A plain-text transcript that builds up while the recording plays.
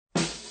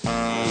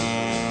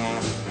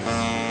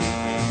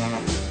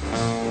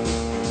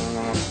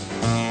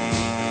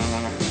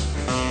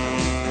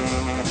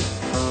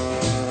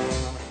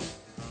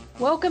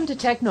Welcome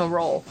to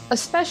TechnoRoll, a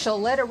special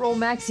Let It Roll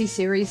maxi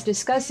series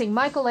discussing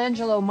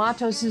Michelangelo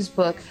Matos'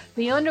 book,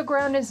 The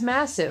Underground is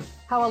Massive,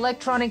 How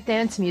Electronic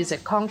Dance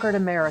Music Conquered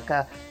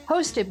America,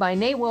 hosted by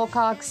Nate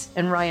Wilcox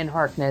and Ryan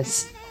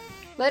Harkness.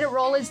 Let It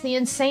Roll is the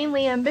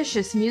insanely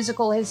ambitious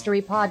musical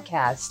history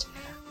podcast.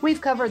 We've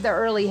covered the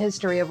early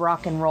history of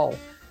rock and roll,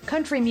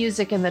 country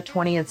music in the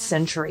 20th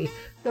century,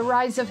 the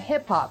rise of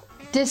hip-hop,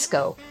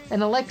 disco,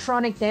 and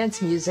electronic dance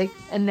music,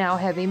 and now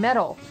heavy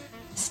metal.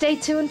 Stay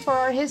tuned for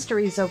our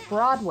histories of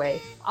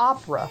Broadway,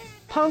 opera,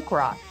 punk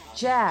rock,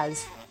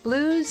 jazz,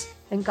 blues,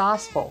 and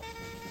gospel.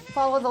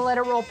 Follow the Let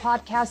It Roll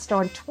podcast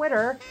on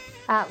Twitter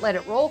at Let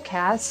It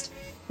Rollcast,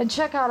 and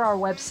check out our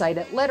website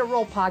at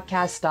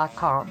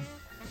letitrollpodcast.com.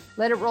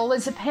 Let It Roll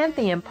is a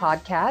Pantheon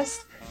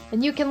podcast,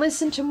 and you can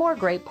listen to more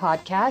great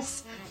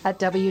podcasts at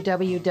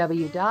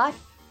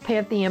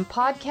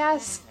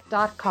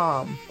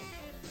www.pantheonpodcasts.com.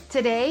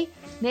 Today,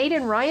 Nate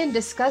and Ryan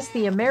discuss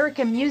the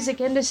American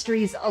music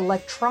industry's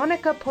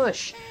electronica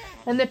push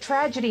and the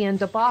tragedy and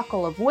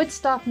debacle of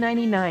Woodstock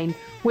 99,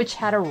 which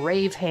had a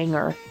rave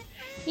hanger.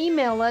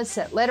 Email us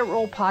at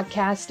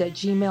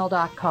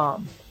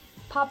letitrollpodcast@gmail.com.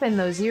 Pop in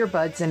those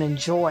earbuds and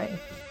enjoy.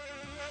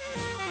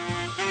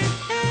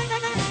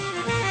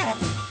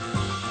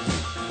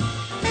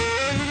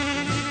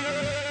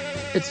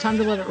 It's time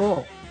to let it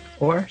roll.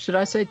 Or should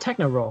I say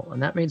TechnoRoll?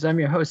 And that means I'm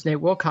your host, Nate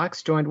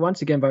Wilcox, joined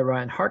once again by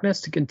Ryan Harkness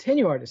to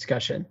continue our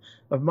discussion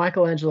of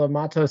Michelangelo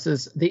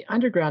Matos' The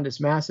Underground is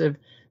Massive,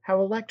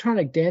 How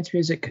Electronic Dance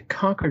Music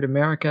Conquered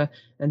America.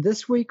 And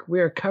this week we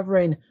are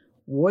covering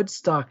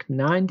Woodstock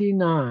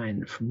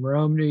 99 from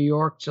Rome, New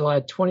York,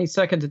 July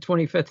 22nd to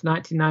 25th,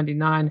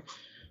 1999.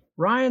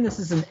 Ryan, this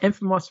is an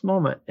infamous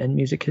moment in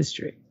music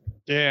history.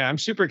 Yeah, I'm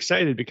super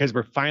excited because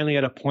we're finally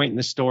at a point in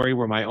the story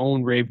where my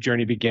own rave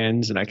journey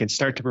begins and I can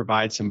start to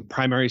provide some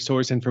primary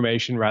source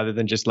information rather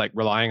than just like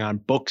relying on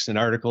books and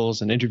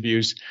articles and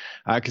interviews.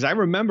 Because I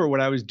remember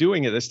what I was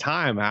doing at this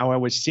time, how I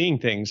was seeing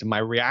things and my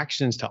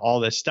reactions to all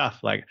this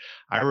stuff. Like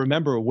I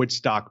remember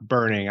Woodstock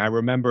burning. I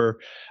remember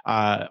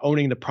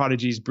owning the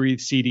Prodigy's Breathe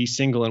CD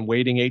single and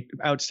waiting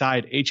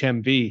outside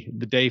HMV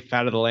the day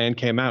Fat of the Land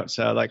came out.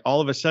 So like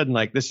all of a sudden,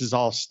 like this is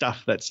all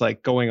stuff that's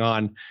like going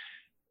on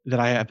that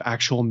I have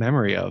actual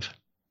memory of.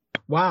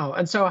 Wow.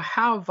 And so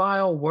how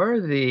vile were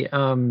the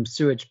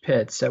sewage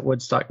pits at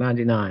Woodstock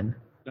 99?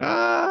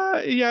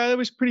 Yeah, it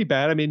was pretty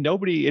bad. I mean,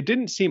 it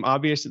didn't seem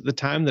obvious at the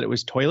time that it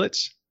was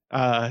toilets.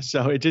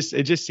 So it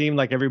just seemed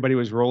like everybody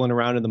was rolling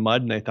around in the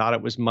mud and they thought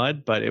it was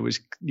mud, but it was,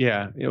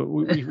 yeah,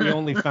 we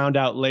only found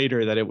out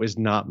later that it was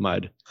not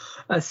mud.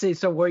 I see.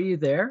 So were you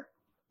there?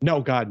 No,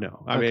 God,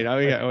 no. I mean,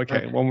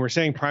 okay. When we're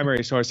saying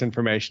primary source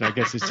information, I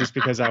guess it's just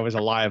because I was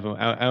alive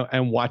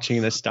and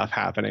watching this stuff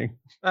happening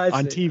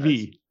on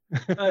TV.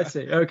 I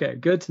see. Okay.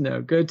 Good to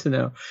know. Good to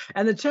know.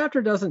 And the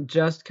chapter doesn't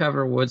just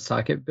cover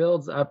Woodstock. It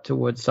builds up to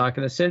Woodstock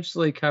and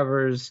essentially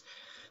covers,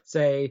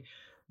 say,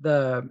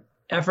 the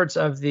efforts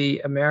of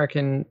the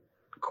American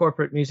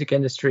corporate music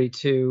industry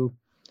to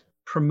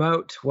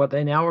promote what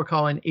they now are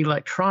calling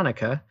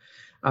electronica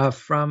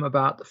from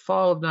about the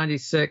fall of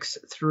 96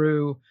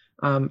 through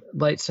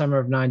late summer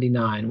of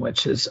 99,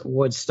 which is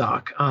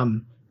Woodstock. Yeah,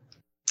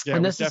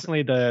 and this is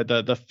definitely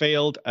the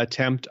failed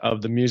attempt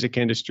of the music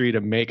industry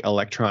to make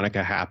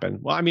electronica happen.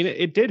 Well, I mean,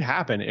 it did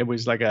happen. It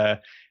was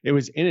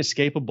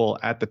inescapable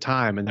at the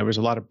time, and there was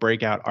a lot of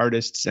breakout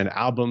artists and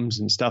albums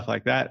and stuff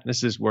like that. And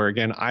this is where,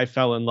 again, I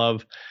fell in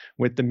love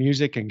with the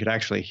music and could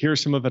actually hear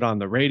some of it on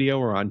the radio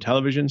or on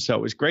television. So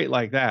it was great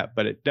like that,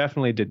 but it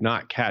definitely did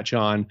not catch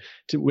on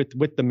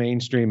with the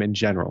mainstream in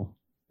general.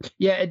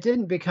 Yeah, it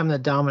didn't become the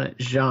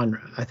dominant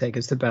genre, I think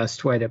is the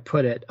best way to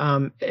put it.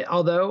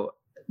 Although,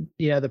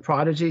 the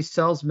Prodigy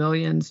sells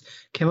millions,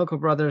 Chemical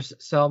Brothers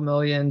sell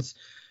millions.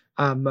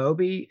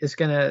 Moby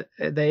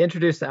they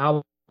introduced the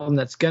album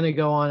that's going to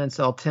go on and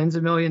sell tens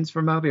of millions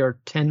for Moby, or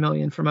 10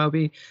 million for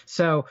Moby.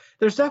 So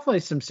there's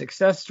definitely some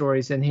success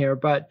stories in here,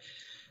 but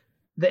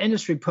the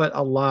industry put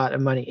a lot of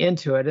money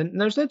into it.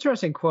 And there's an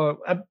interesting quote.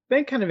 I've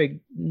been kind of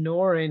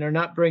ignoring or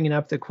not bringing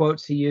up the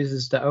quotes he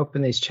uses to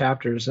open these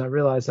chapters. And I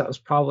realized that was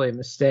probably a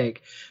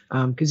mistake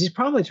because he's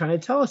probably trying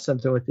to tell us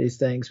something with these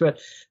things. But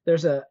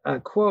there's a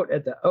quote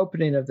at the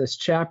opening of this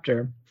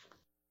chapter.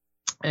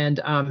 And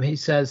he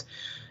says,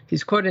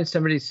 he's quoting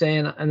somebody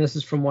saying, and this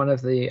is from one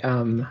of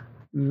the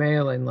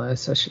mailing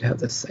lists. I should have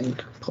this thing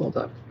pulled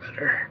up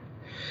better.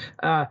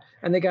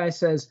 And the guy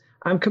says,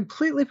 I'm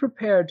completely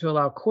prepared to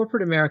allow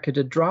corporate America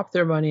to drop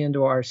their money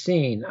into our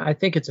scene. I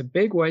think it's a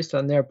big waste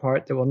on their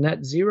part that will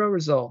net zero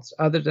results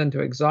other than to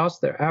exhaust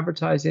their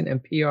advertising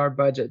and PR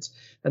budgets.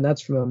 And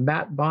that's from a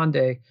Matt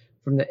Bonday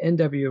from the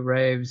NW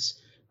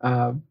Raves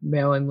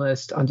mailing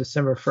list on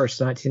December 1st,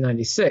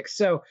 1996.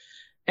 So,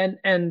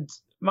 and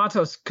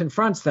Matos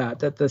confronts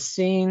that the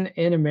scene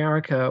in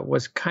America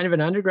was kind of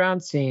an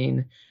underground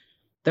scene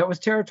that was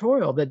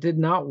territorial, that did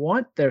not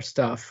want their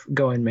stuff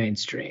going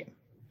mainstream.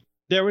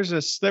 There's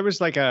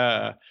like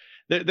a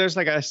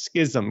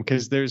schism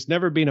because there's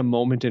never been a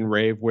moment in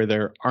rave where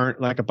there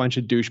aren't like a bunch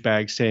of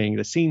douchebags saying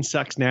the scene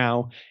sucks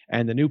now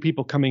and the new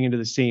people coming into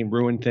the scene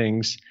ruin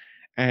things.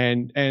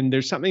 And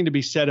there's something to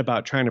be said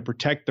about trying to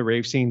protect the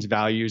rave scene's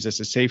values as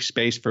a safe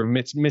space for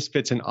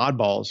misfits and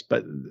oddballs.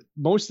 But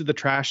most of the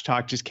trash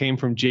talk just came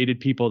from jaded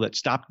people that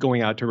stopped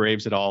going out to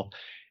raves at all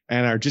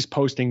and are just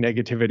posting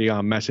negativity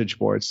on message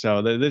boards.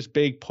 So this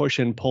big push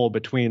and pull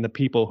between the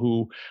people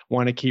who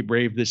want to keep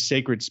rave this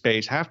sacred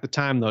space. Half the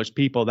time, those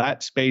people,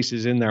 that space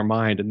is in their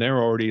mind and they're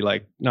already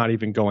like not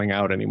even going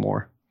out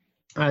anymore.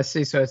 I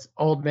see. So it's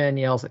old man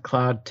yells at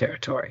cloud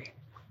territory.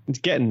 It's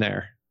getting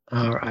there.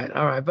 All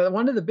right. But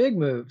one of the big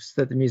moves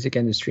that the music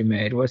industry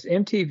made was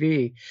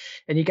MTV.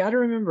 And you got to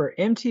remember,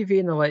 MTV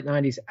in the late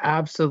 90s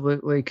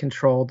absolutely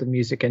controlled the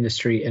music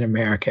industry in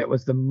America. It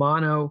was the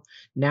mono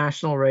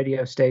national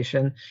radio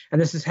station.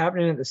 And this is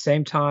happening at the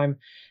same time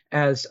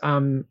as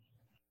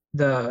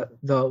the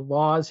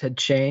laws had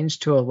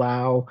changed to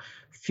allow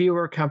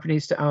fewer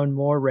companies to own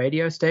more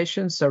radio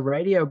stations. So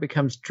radio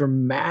becomes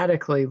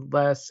dramatically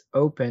less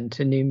open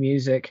to new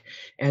music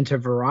and to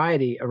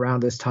variety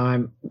around this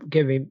time,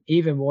 giving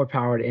even more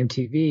power to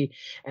MTV.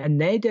 And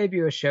they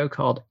debut a show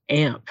called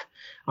AMP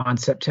on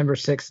September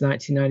 6,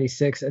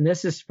 1996. And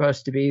this is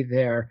supposed to be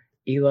their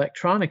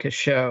electronica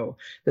show.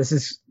 This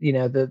is,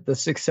 the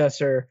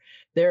successor,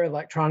 their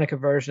electronica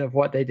version of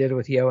what they did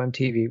with Yo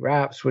MTV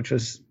Raps, which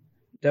was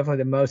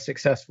definitely the most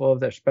successful of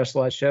their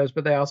specialized shows.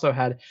 But they also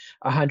had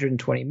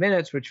 120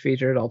 Minutes, which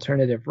featured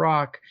alternative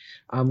rock,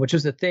 which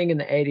was a thing in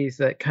the 80s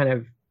that kind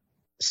of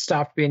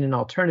stopped being an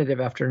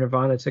alternative after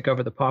Nirvana took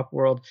over the pop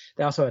world.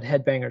 They also had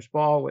Headbangers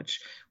Ball,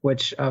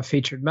 which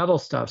featured metal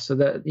stuff. So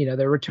that,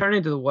 they're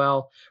returning to the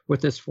well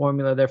with this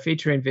formula. They're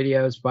featuring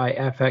videos by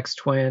FX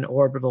Twin,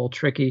 Orbital,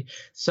 Tricky,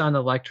 Sun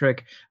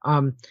Electric,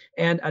 and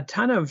a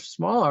ton of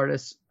small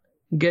artists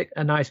get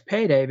a nice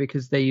payday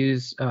because they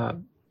use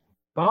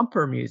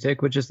bumper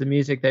music, which is the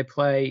music they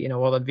play,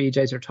 while the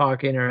VJs are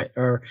talking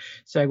or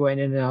segueing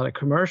in and out of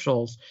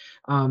commercials.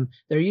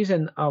 They're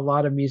using a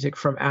lot of music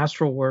from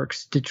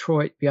Astralwerks'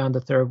 Detroit Beyond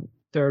the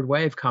Third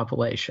Wave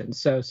compilation.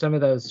 So some of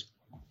those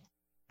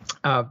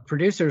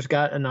producers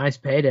got a nice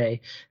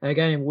payday. And a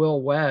guy named Will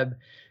Webb,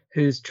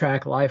 whose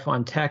track Life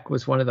on Tech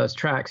was one of those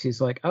tracks, he's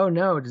like, oh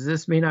no, does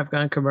this mean I've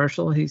gone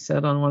commercial? He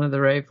said on one of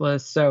the rave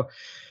lists. So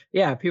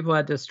yeah, people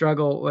had to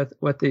struggle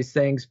with these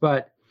things,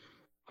 but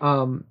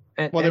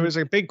there was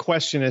a big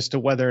question as to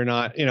whether or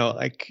not,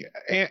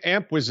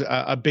 AMP was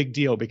a big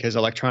deal because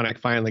electronic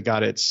finally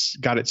got its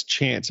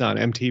chance on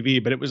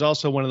MTV, but it was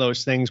also one of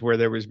those things where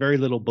there was very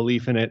little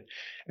belief in it.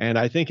 And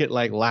I think it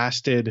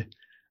lasted,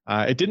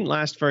 it didn't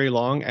last very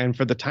long. And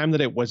for the time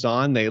that it was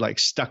on, they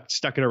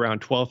stuck it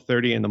around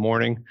 12:30 in the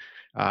morning.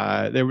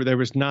 There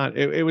was not,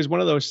 it was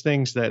one of those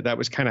things that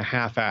was kind of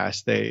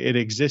half-assed. It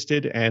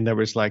existed and there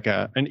was like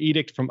an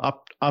edict from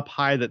up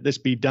high that this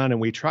be done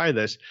and we try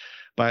this.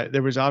 But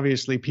there was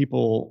obviously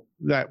people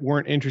that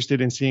weren't interested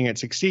in seeing it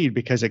succeed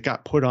because it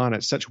got put on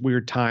at such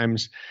weird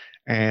times.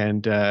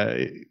 And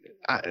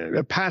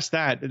past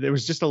that, there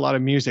was just a lot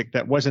of music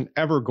that wasn't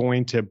ever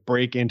going to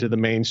break into the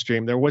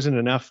mainstream. There wasn't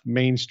enough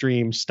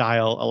mainstream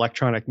style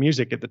electronic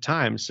music at the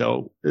time.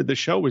 So the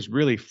show was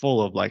really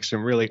full of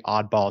some really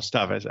oddball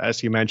stuff.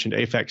 As you mentioned,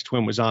 Aphex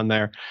Twin was on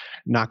there.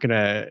 Not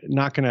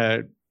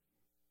gonna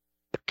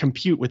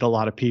compute with a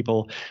lot of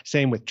people.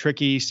 Same with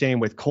Tricky, same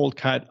with Cold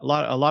Cut. A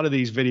lot of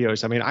these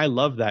videos. I mean, I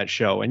love that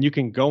show, and you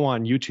can go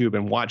on YouTube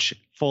and watch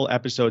full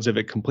episodes of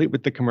it, complete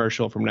with the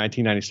commercial from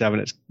 1997.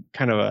 It's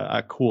kind of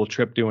a cool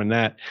trip doing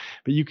that,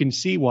 but you can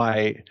see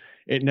why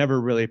it never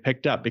really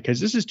picked up because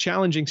this is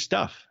challenging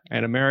stuff,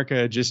 and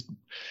America just,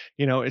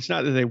 it's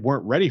not that they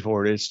weren't ready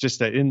for it. It's just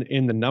that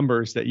in the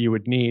numbers that you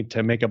would need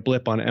to make a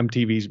blip on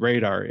MTV's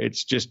radar,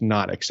 it's just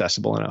not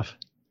accessible enough.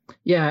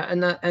 Yeah,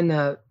 and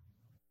the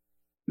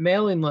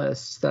mailing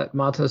lists that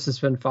Matos has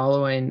been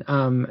following,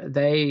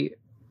 they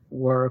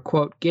were,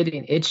 quote,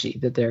 getting itchy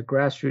that their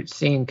grassroots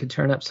scene could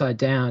turn upside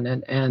down.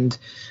 And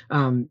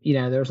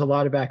there was a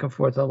lot of back and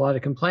forth, a lot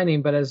of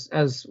complaining. But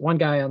as one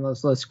guy on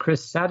those lists,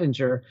 Chris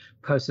Sadinger,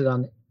 posted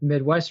on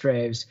Midwest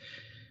Raves,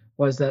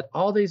 was that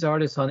all these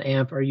artists on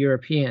AMP are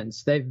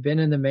Europeans. They've been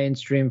in the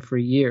mainstream for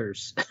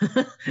years.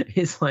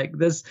 He's like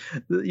this,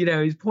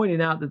 he's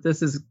pointing out that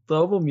this is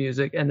global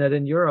music and that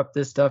in Europe,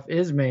 this stuff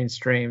is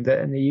mainstream, that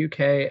in the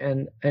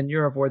UK and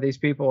Europe, where these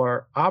people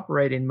are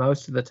operating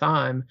most of the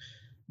time,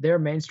 they're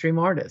mainstream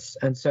artists.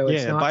 And so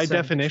it's not by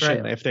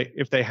definition,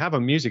 if they have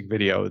a music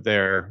video,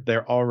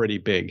 they're already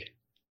big.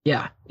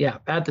 Yeah.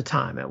 At the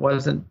time, it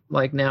wasn't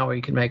like now where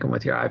you can make them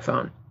with your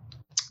iPhone.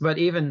 But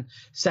even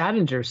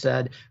Sadinger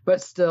said,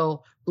 but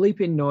still,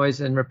 bleeping noise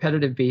and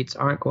repetitive beats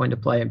aren't going to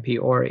play in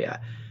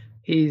Peoria.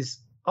 He's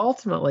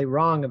ultimately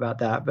wrong about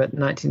that, but in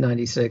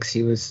 1996,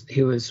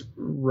 he was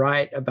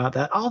right about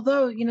that.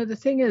 Although, the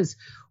thing is,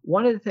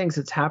 one of the things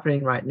that's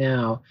happening right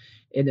now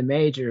in the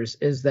majors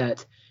is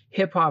that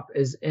hip-hop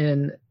is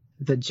in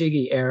the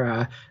Jiggy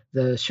era,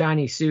 the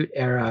shiny suit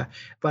era,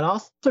 but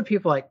also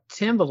people like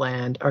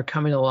Timbaland are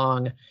coming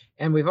along.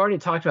 And we've already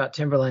talked about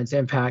Timbaland's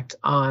impact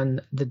on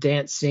the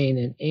dance scene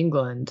in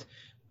England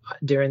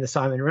during the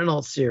Simon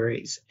Reynolds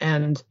series.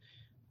 And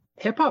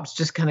hip hop's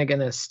just kind of going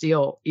to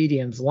steal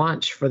EDM's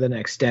lunch for the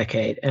next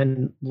decade,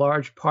 and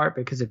large part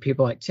because of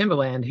people like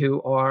Timbaland,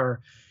 who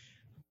are,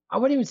 I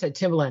wouldn't even say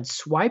Timbaland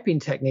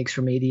swiping techniques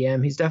from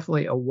EDM. He's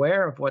definitely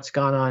aware of what's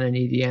gone on in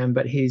EDM,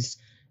 but he's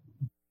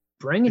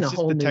bringing a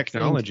whole new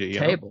technology thing to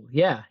the table.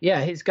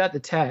 Yeah, he's got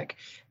the tech,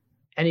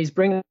 and he's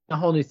bringing a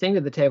whole new thing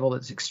to the table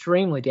that's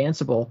extremely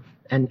danceable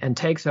and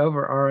takes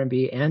over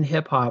R&B and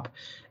hip hop,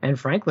 and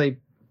frankly,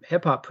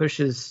 hip hop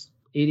pushes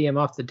EDM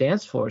off the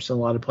dance floors in a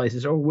lot of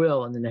places, or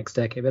will in the next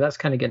decade, but that's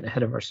kind of getting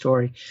ahead of our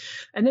story.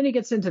 And then he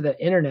gets into the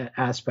internet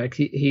aspect.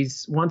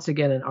 He's once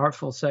again an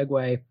artful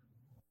segue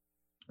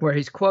where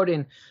he's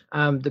quoting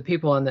the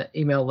people on the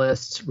email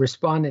lists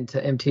responding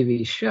to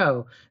MTV's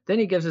show. Then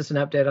he gives us an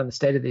update on the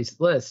state of these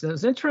lists. And it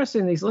was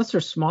interesting. These lists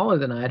are smaller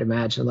than I had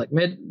imagined. Like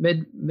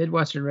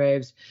Midwestern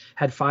Raves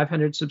had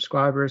 500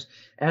 subscribers.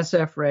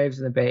 SF Raves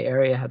in the Bay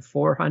Area had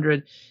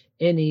 400.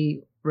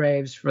 NE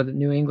Raves for the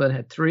New England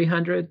had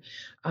 300.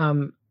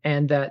 And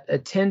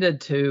that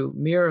tended to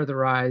mirror the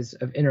rise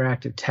of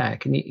interactive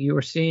tech. And you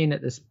were seeing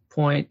at this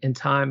point in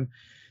time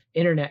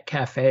internet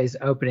cafes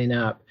opening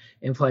up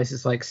in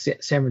places like San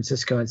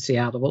Francisco and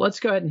Seattle. Well, let's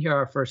go ahead and hear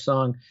our first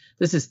song.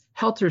 This is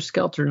Helter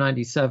Skelter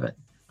 97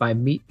 by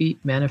Meat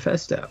Beat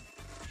Manifesto.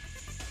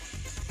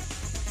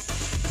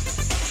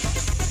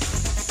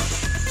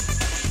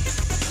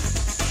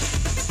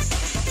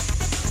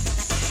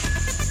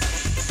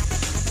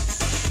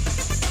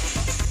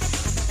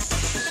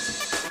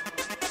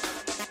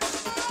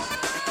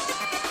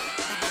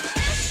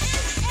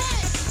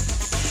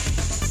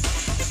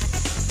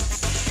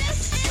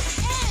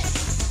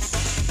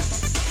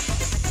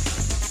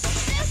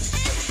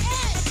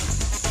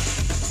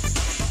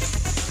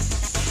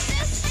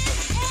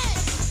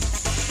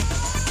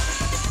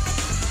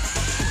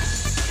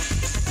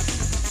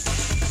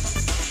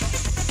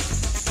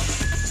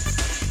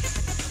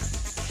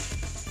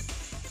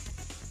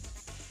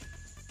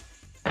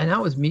 And that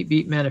was Meat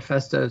Beat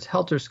Manifesto's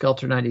Helter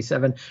Skelter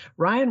 97.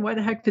 Ryan, why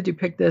the heck did you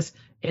pick this?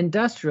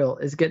 Industrial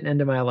is getting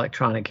into my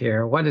electronic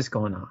here. What is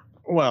going on?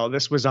 Well,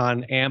 this was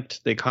on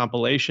Amped, the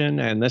compilation,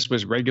 and this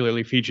was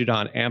regularly featured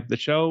on Amp the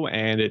Show.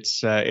 And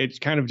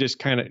it kind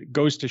of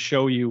goes to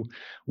show you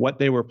what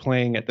they were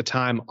playing at the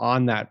time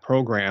on that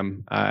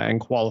program and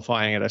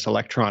qualifying it as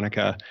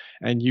electronica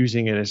and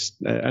using it as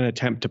an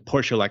attempt to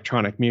push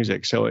electronic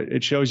music. So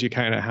it shows you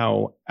kind of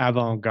how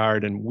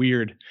avant-garde and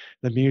weird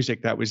the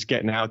music that was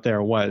getting out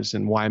there was,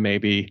 and why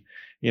maybe,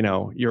 you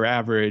know, your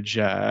average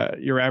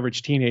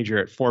teenager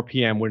at 4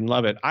 p.m. wouldn't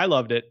love it. I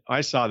loved it.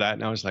 I saw that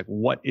and I was like,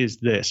 what is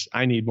this?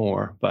 I need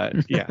more.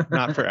 But yeah,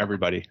 not for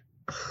everybody.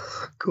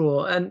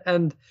 Cool.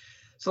 And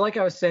so like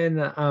I was saying,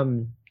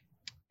 the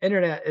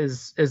internet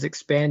is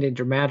expanding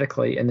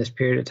dramatically in this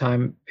period of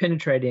time,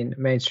 penetrating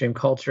mainstream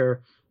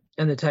culture,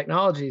 and the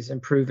technology is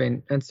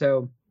improving. And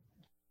so,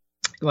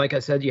 like I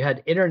said, you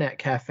had internet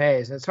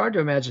cafes, and it's hard to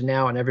imagine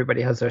now when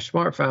everybody has their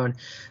smartphone,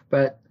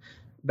 but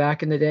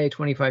back in the day,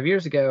 25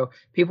 years ago,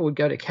 people would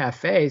go to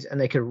cafes and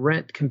they could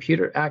rent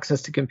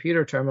access to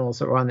computer terminals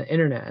that were on the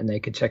internet, and they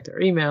could check their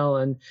email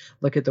and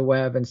look at the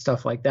web and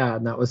stuff like that.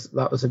 And that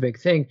was a big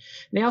thing.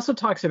 And he also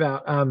talks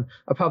about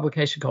a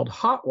publication called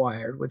Hot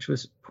Wired, which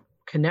was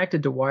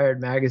connected to Wired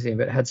magazine,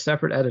 but it had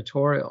separate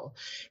editorial.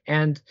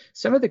 And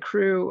some of the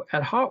crew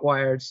at Hot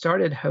Wired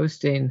started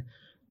hosting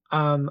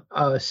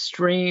a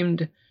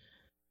streamed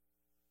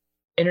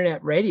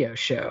internet radio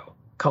show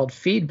called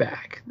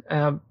Feedback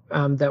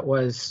that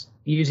was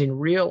using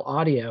real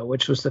audio,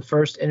 which was the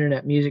first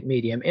internet music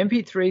medium.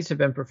 MP3s have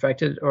been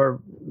perfected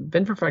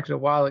a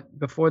while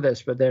before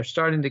this, but they're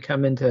starting to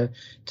come into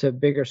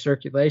bigger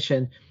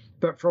circulation.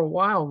 But for a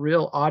while,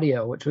 real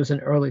audio, which was an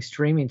early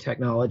streaming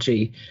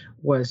technology,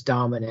 was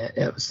dominant.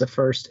 It was the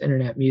first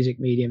internet music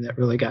medium that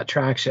really got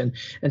traction.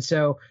 And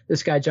so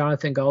this guy,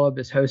 Jonathan Golub,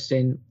 is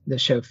hosting the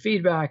show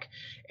Feedback.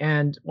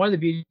 And one of the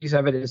beauties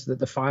of it is that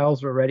the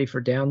files were ready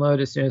for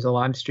download as soon as the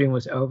live stream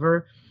was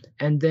over.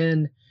 And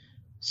then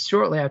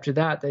shortly after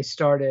that, they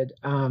started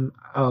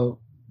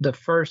the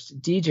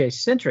first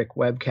DJ-centric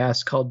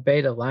webcast called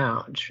Beta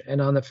Lounge. And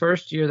on the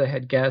first year, they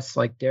had guests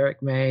like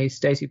Derek May,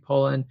 Stacey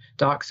Pullen,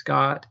 Doc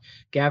Scott,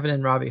 Gavin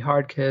and Robbie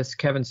Hardkiss,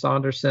 Kevin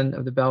Saunderson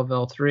of the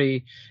Belleville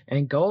 3,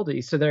 and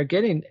Goldie. So they're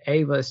getting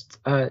A-list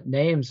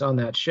names on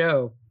that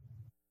show.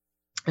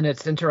 And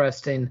it's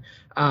interesting,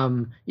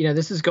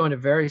 this is going to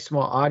very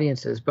small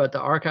audiences, but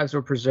the archives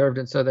were preserved,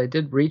 and so they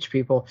did reach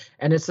people,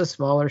 and it's a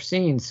smaller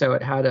scene, so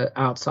it had an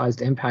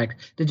outsized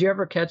impact. Did you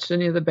ever catch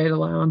any of the Beta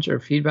Lounge or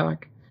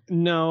Feedback?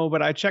 No,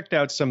 but I checked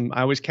out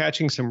I was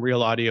catching some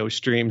real audio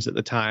streams at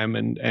the time,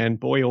 and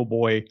boy, oh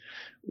boy,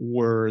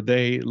 were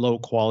they low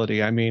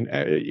quality. I mean,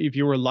 if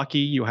you were lucky,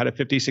 you had a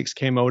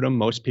 56K modem.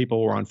 Most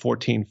people were on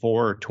 14.4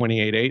 or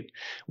 28.8,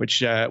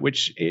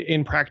 which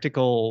in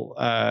practical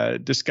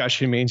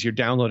discussion means you're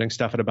downloading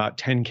stuff at about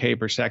 10K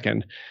per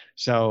second.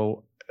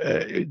 So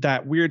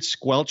that weird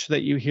squelch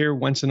that you hear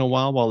once in a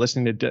while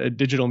listening to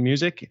digital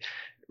music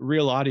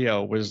real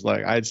audio was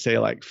like, I'd say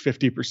like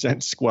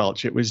 50%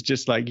 squelch. It was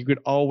just like you could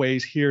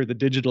always hear the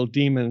digital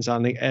demons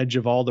on the edge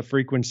of all the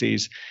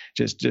frequencies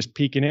just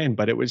peeking in.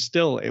 But it was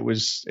still,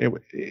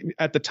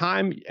 at the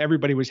time,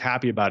 everybody was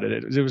happy about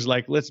it. It was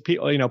like,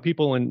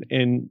 people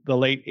in the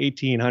late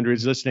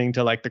 1800s listening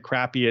to like the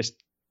crappiest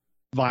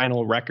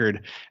vinyl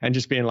record and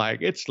just being like,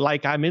 it's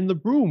like I'm in the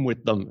room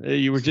with them.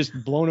 You were just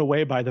blown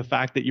away by the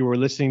fact that you were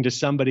listening to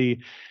somebody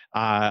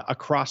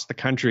across the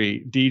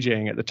country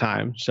DJing at the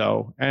time.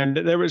 So, and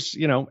there was,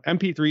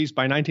 MP3s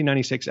by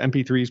 1996,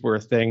 MP3s were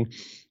a thing.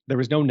 There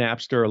was no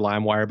Napster or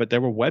LimeWire, but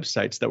there were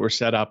websites that were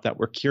set up that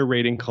were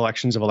curating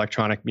collections of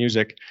electronic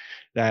music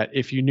that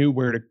if you knew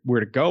where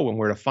to go and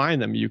where to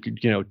find them, you could,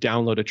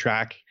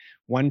 download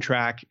one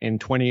track in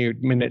 20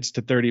 minutes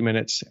to 30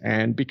 minutes.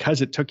 And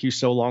because it took you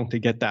so long to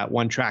get that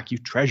one track, you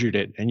treasured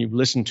it and you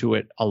listened to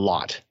it a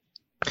lot.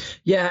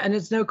 Yeah, and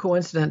it's no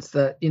coincidence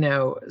that,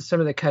 some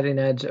of the cutting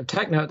edge of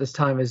techno at this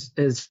time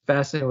is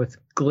fascinated with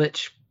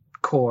glitch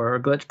core or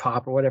glitch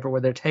pop or whatever,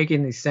 where they're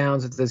taking these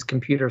sounds with this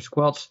computer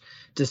squelch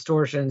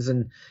distortions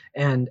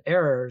and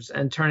errors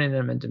and turning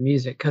them into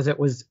music, because it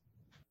was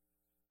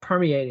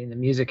permeating the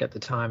music at the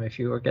time if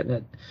you were getting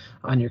it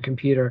on your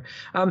computer.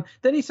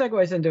 Then he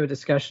segues into a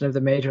discussion of the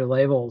major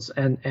labels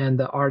and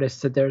the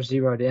artists that they're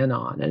zeroed in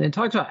on. And it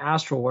talks about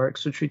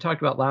Astralworks, which we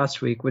talked about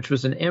last week, which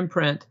was an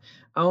imprint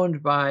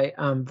owned by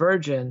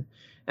Virgin.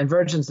 And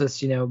Virgin's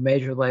this,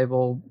 major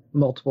label,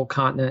 multiple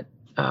continent,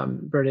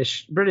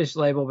 British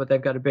label, but they've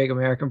got a big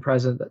American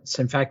presence.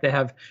 In fact, they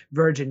have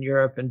Virgin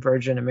Europe and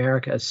Virgin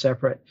America as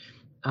separate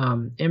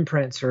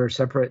imprints or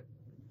separate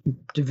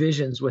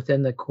divisions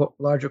within the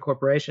larger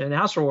corporation. And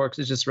Astralworks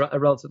is just a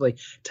relatively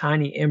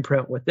tiny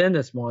imprint within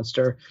this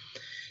monster.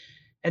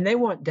 And they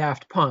want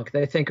Daft Punk.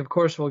 They think, of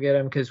course, we'll get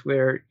them because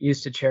we're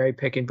used to cherry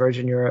picking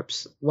Virgin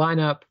Europe's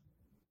lineup,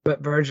 but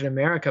Virgin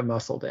America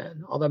muscled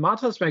in. Although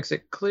Matos makes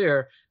it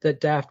clear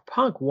that Daft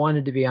Punk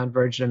wanted to be on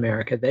Virgin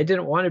America. They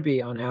didn't want to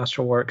be on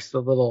Astralworks,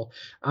 the little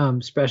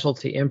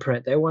specialty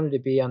imprint. They wanted to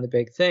be on the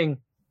big thing.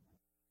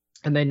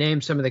 And they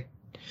named some of the,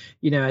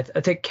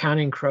 I think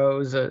Counting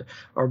Crows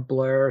or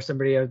Blur or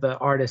somebody of the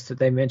artists that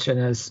they mention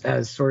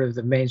as sort of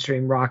the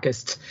mainstream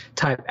rockist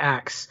type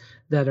acts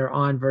that are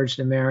on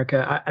Virgin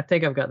America. I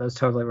think I've got those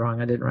totally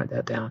wrong. I didn't write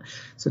that down,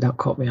 so don't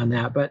quote me on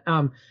that. But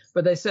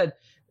they said,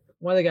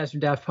 one of the guys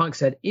from Daft Punk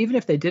said, even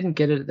if they didn't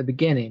get it at the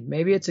beginning,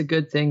 maybe it's a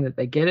good thing that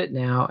they get it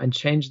now and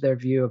change their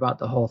view about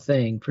the whole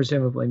thing,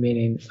 presumably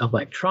meaning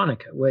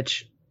electronica,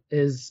 which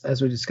is,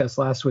 as we discussed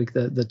last week,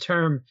 the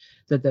term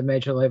that the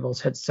major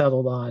labels had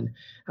settled on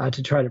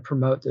to try to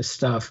promote this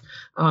stuff.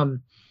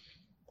 And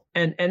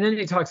then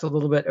he talks a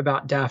little bit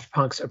about Daft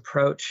Punk's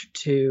approach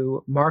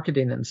to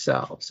marketing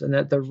themselves, and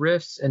that the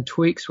riffs and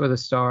tweaks were the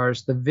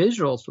stars, the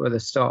visuals were the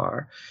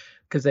star,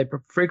 because they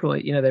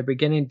frequently, they're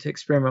beginning to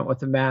experiment with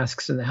the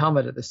masks and the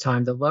helmet at this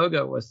time. The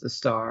logo was the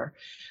star.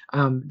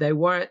 They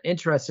weren't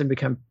interested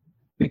in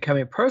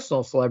becoming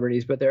personal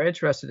celebrities, but they're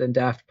interested in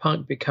Daft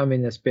Punk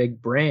becoming this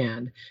big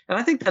brand. And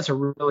I think that's a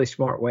really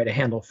smart way to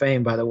handle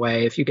fame, by the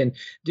way, if you can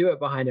do it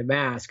behind a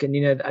mask. And,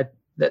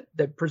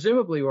 that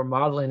presumably we're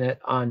modeling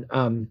it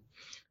on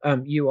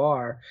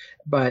UR,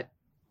 but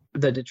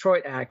the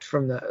Detroit act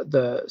from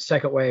the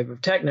second wave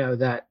of techno,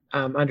 that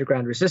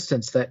underground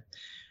resistance that,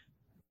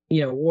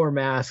 wore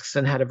masks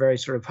and had a very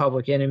sort of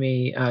public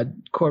enemy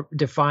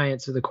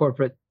defiance of the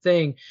corporate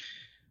thing.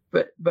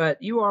 But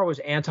UR was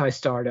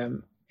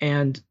anti-stardom.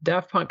 And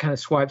Daft Punk kind of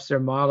swipes their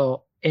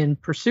model in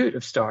pursuit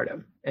of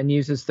stardom and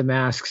uses the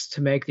masks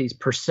to make these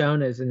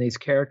personas and these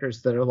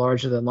characters that are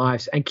larger than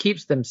life, and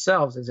keeps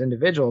themselves as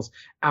individuals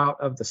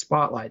out of the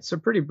spotlight. So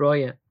pretty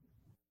brilliant.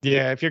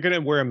 Yeah, if you're going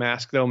to wear a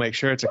mask, though, make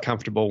sure it's a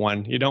comfortable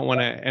one. You don't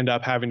want to end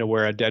up having to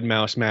wear a dead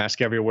mouse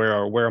mask everywhere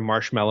or wear a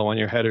marshmallow on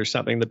your head or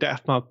something. The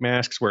Daft Punk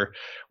masks were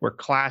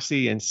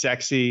classy and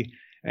sexy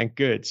and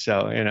good.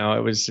 So,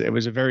 it was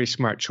a very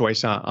smart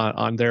choice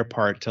on their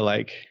part to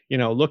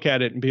look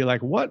at it and be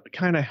like, what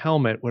kind of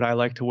helmet would I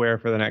like to wear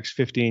for the next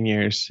 15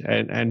 years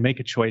and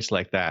make a choice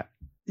like that.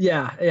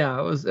 Yeah,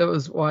 it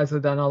was wisely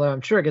done, although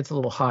I'm sure it gets a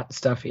little hot and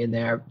stuffy in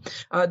there.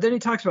 Then he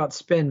talks about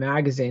Spin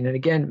magazine. And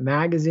again,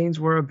 magazines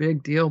were a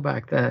big deal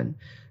back then.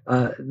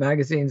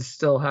 Magazines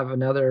still have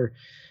another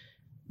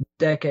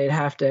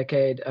half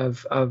decade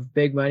of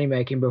big money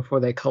making before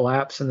they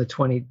collapse in the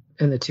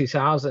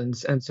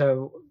 2000s. And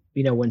so,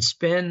 when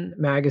Spin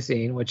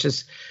magazine, which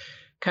is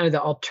kind of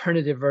the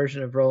alternative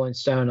version of Rolling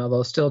Stone,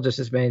 although still just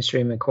as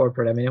mainstream and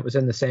corporate. I mean, it was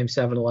in the same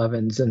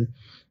 7-Elevens and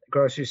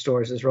grocery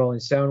stores as Rolling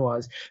Stone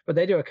was, but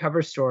they do a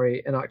cover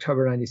story in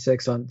October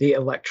 96 on the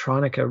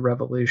electronica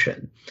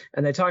revolution.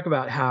 And they talk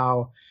about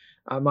how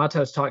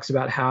Matos talks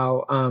about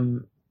how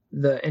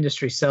the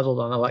industry settled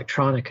on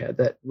electronica,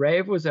 that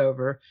rave was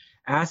over,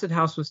 acid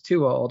house was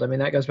too old. I mean,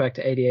 that goes back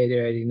to 88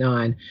 or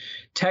 89.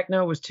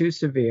 Techno was too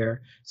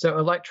severe. So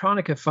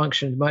electronica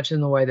functioned much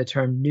in the way the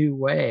term new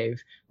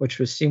wave, which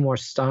was Seymour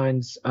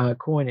Stein's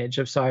coinage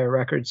of Sire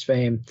Records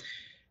fame,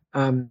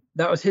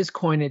 that was his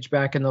coinage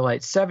back in the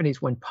late 70s,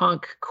 when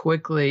punk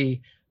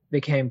quickly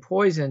became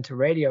poison to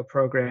radio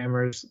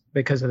programmers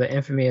because of the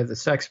infamy of the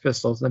Sex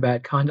Pistols and the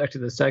bad conduct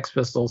of the Sex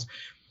Pistols,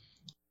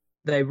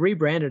 they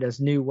rebranded as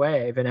New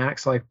Wave, and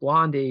acts like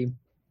Blondie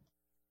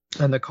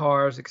and the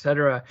Cars,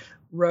 etc.,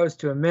 rose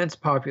to immense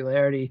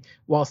popularity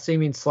while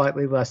seeming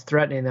slightly less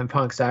threatening than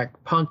punk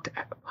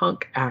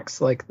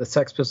acts like the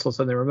Sex Pistols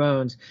and the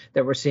Ramones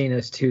that were seen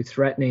as too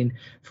threatening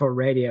for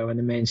radio in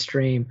the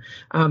mainstream.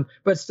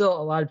 But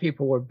still, a lot of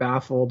people were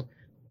baffled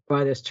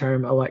by this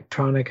term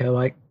electronica.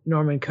 Like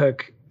Norman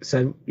Cook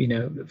said,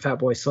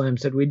 Fatboy Slim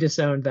said, "We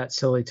disowned that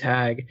silly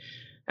tag."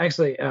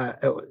 Actually,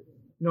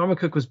 Norman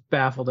Cook was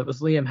baffled. It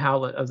was Liam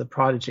Howlett of The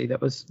Prodigy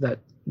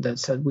that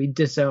said, "We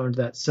disowned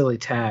that silly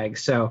tag."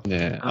 So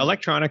yeah,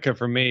 electronica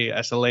for me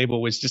as a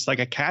label was just like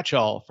a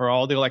catch-all for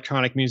all the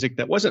electronic music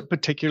that wasn't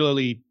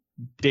particularly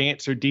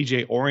dance or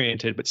DJ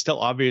oriented, but still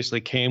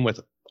obviously came with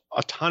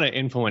a ton of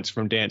influence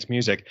from dance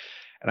music.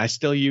 And I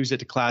still use it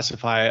to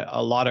classify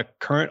a lot of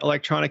current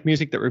electronic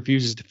music that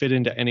refuses to fit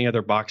into any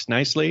other box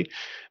nicely.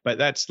 But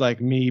that's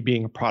like me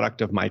being a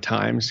product of my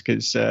times,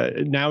 because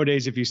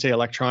nowadays, if you say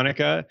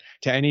electronica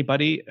to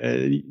anybody,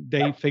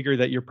 they figure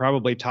that you're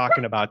probably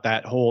talking about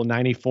that whole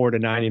 94 to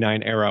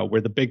 99 era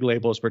where the big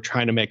labels were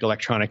trying to make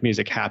electronic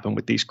music happen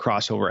with these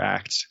crossover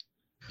acts.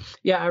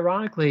 Yeah,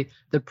 ironically,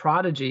 The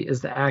Prodigy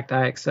is the act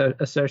I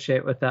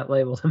associate with that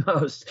label the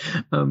most.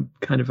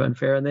 Kind of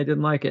unfair, and they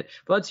didn't like it.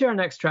 But let's hear our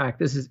next track.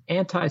 This is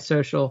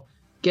Antisocial,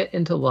 Get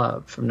Into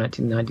Love from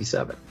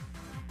 1997.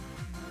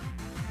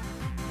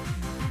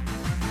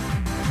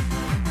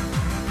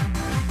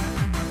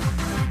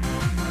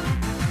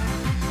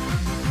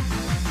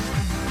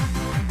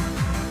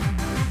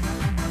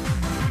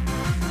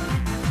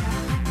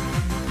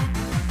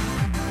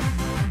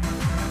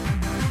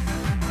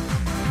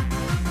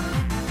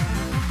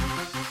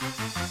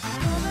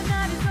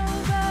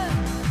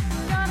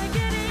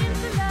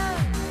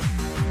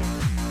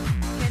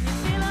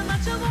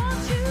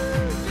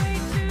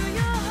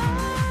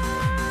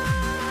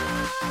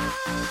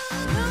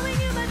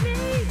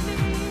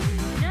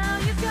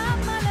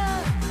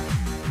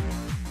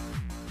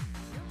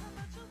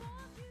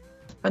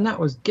 And that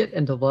was Get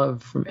Into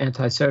Love from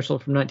Antisocial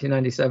from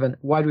 1997.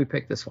 Why do we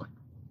pick this one?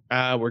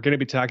 We're going to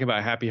be talking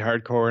about happy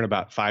hardcore in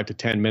about 5 to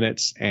 10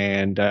 minutes.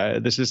 And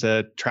this is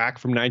a track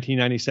from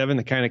 1997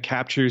 that kind of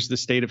captures the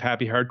state of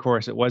happy hardcore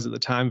as it was at the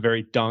time.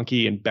 Very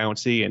donkey and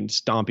bouncy and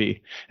stompy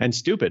and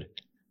stupid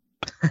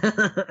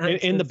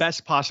in the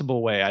best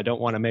possible way. I don't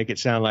want to make it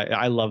sound like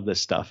I love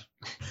this stuff.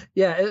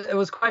 Yeah, it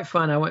was quite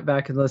fun. I went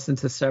back and listened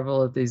to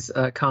several of these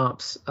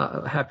comps,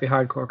 happy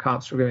hardcore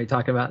comps we're going to be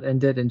talking about, and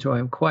did enjoy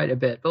them quite a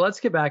bit. But let's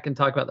get back and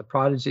talk about The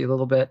Prodigy a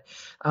little bit.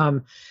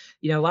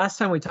 Last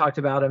time we talked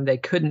about them, they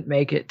couldn't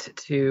make it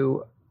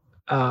to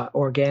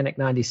Organic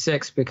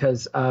 96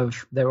 because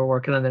they were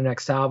working on their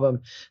next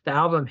album. The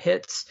album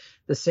hits,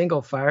 the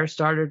single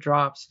Firestarter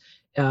drops.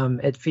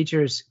 It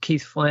features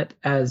Keith Flint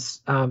as,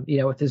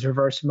 with his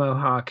reverse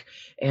mohawk,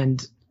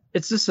 and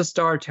it's just a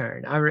star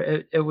turn.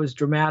 It was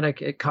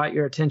dramatic. It caught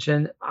your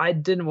attention. I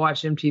didn't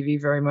watch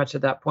MTV very much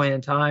at that point in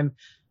time.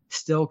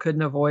 Still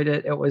couldn't avoid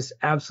it. It was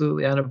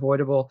absolutely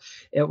unavoidable.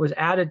 It was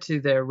added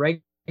to their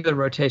regular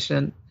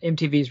rotation,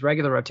 MTV's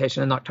regular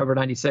rotation in October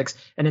 96.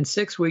 And in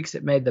 6 weeks,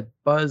 it made the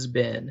Buzz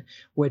Bin,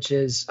 which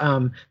is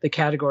the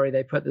category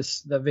they put the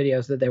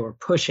videos that they were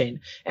pushing.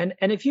 And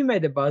if you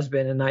made the Buzz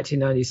Bin in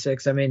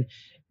 1996, I mean,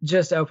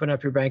 just open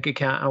up your bank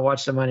account and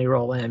watch the money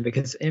roll in,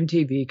 because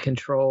MTV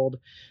controlled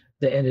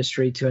the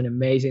industry to an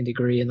amazing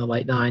degree in the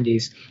late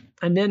 90s.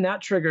 And then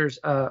that triggers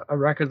a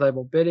record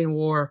label bidding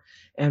war,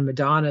 and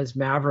Madonna's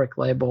Maverick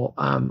label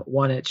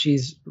won it.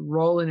 She's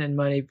rolling in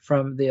money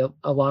from the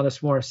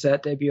Alanis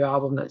Morissette debut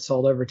album that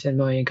sold over 10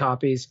 million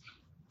copies.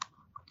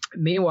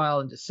 Meanwhile,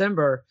 in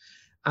December,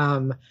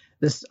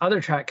 this other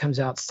track comes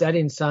out,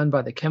 Setting Sun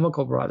by the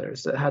Chemical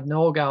Brothers, that had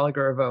Noel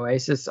Gallagher of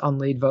Oasis on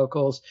lead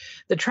vocals.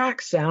 The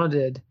track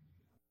sounded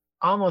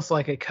almost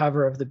like a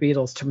cover of the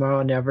Beatles'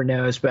 Tomorrow Never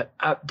Knows, but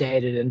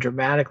updated and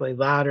dramatically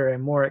louder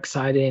and more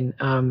exciting,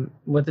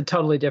 with a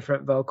totally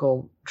different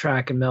vocal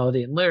track and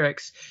melody and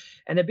lyrics.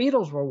 And the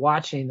Beatles were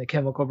watching the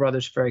Chemical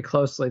Brothers very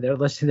closely. They're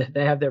listening.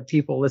 They have their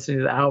people listening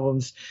to the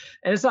albums,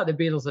 and it's not the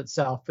Beatles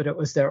itself, but it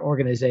was their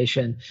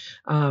organization.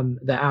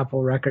 The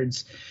Apple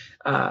Records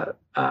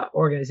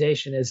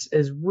organization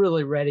is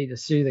really ready to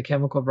sue the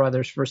Chemical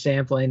Brothers for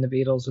sampling the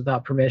Beatles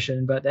without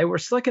permission. But they were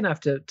slick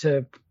enough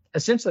to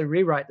essentially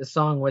rewrite the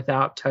song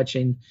without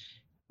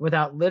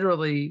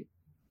literally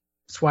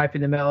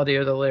swiping the melody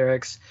or the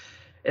lyrics.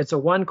 It's a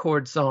one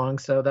chord song,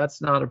 so that's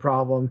not a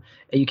problem.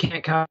 You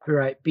can't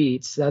copyright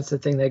beats. That's the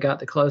thing they got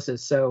the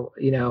closest. So,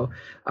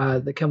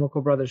 the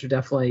Chemical Brothers are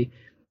definitely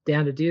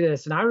down to do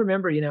this. And I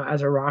remember,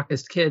 as a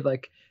rockist kid,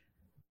 like,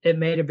 it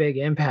made a big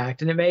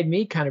impact, and it made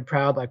me kind of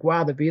proud. Like,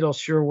 wow, the Beatles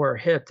sure were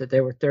hip, that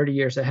they were 30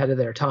 years ahead of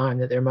their time,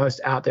 that their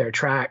most out there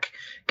track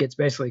gets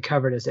basically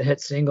covered as a hit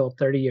single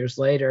 30 years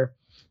later.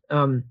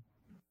 And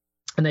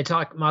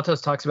Matos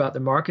talks about the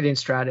marketing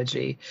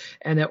strategy,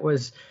 and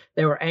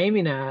they were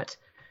aiming at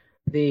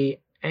the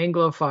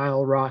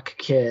Anglophile rock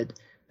kid,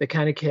 the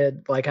kind of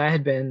kid like I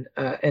had been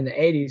in the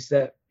 80s,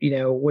 that,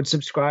 would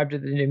subscribe to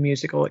the New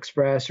Musical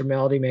Express or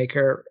Melody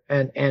Maker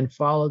and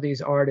follow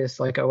these artists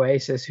like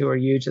Oasis, who are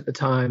huge at the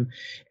time.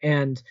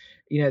 And,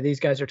 these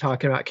guys are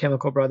talking about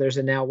Chemical Brothers,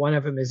 and now one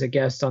of them is a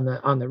guest on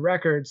the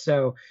record.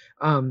 So,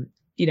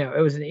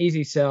 it was an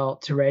easy sell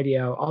to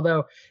radio,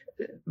 although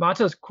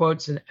Matos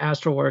quotes an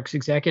Astralworks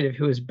executive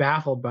who was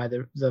baffled by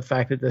the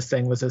fact that this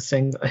thing was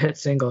a hit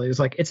single. He was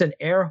like, it's an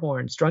air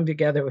horn strung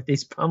together with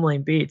these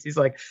pummeling beats. He's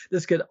like,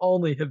 this could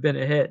only have been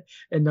a hit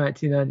in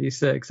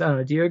 1996. I don't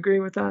know. Do you agree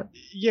with that?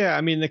 Yeah.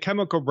 I mean, the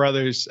Chemical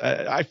Brothers,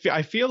 I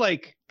feel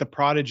like the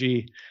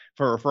Prodigy,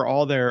 for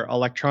all their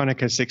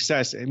electronica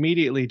success,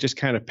 immediately just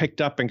kind of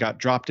picked up and got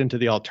dropped into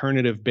the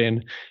alternative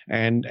bin,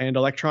 and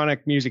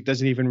electronic music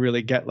doesn't even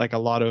really get like a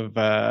lot of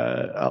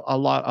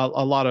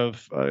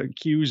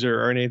cues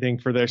or anything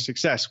for their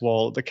success.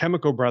 Well, the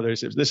Chemical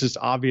Brothers, this is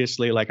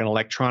obviously like an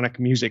electronic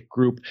music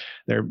group.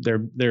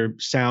 Their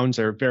sounds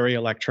are very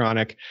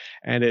electronic,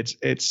 and it's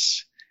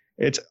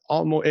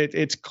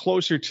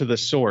closer to the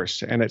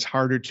source, and it's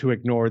harder to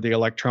ignore the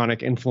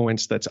electronic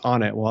influence that's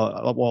on it.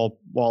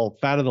 While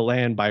Fat of the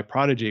Land by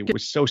Prodigy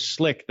was so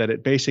slick that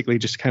it basically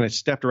just kind of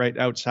stepped right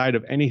outside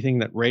of anything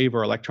that rave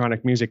or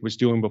electronic music was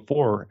doing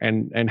before,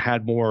 and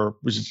had more.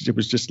 It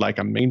was just like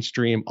a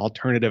mainstream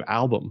alternative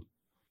album.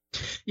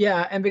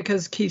 Yeah, and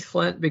because Keith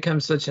Flint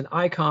becomes such an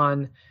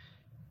icon,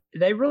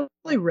 they really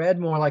read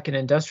more like an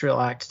industrial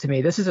act to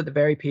me. This is at the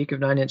very peak of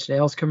Nine Inch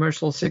Nails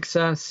commercial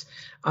success,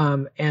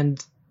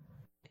 and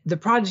the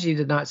Prodigy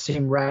did not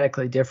seem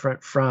radically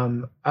different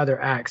from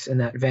other acts in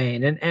that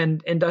vein.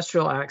 And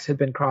industrial acts had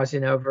been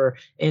crossing over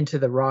into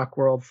the rock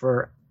world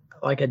for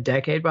like a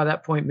decade by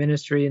that point.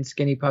 Ministry and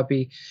Skinny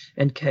Puppy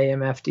and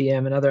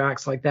KMFDM and other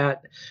acts like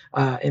that,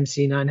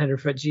 MC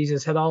 900 Foot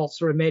Jesus, had all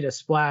sort of made a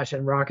splash,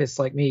 and rockists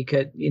like me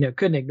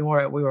couldn't ignore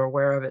it. We were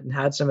aware of it and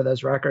had some of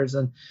those records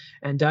and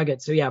dug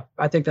it. So yeah,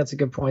 I think that's a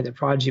good point, that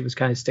Prodigy was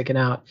kind of sticking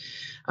out,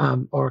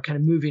 or kind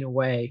of moving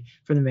away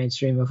from the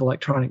mainstream of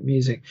electronic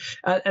music.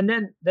 And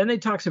then they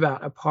talks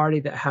about a party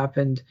that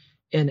happened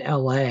in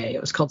LA. It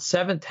was called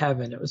Seventh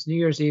Heaven. It was New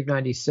Year's Eve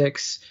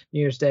 96,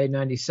 New Year's Day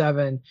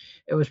 97.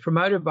 It was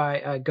promoted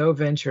by Go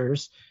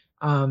Ventures.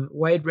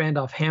 Wade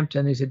Randolph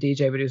Hampton, who's a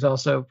DJ, but he was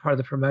also part of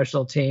the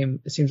promotional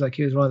team. It seems like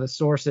he was one of the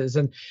sources.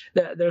 And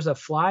there's a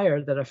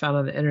flyer that I found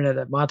on the internet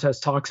that Matos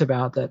talks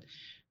about that,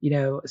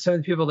 some of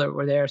the people that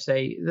were there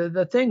say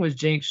the thing was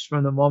jinxed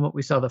from the moment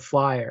we saw the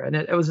flyer. And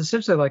it was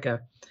essentially like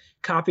a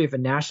copy of a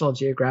National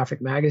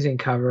Geographic magazine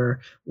cover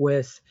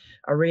with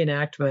a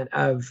reenactment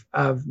of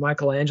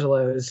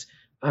Michelangelo's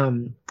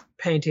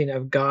painting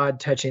of God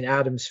touching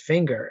Adam's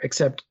finger,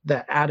 except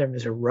that Adam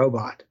is a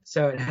robot.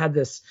 So it had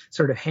this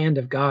sort of hand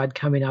of God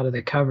coming out of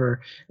the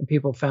cover, and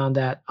people found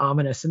that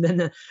ominous. And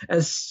then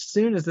as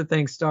soon as the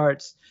thing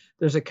starts,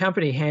 there's a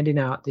company handing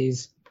out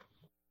these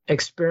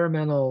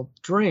experimental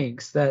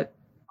drinks that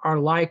are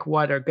like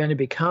what are going to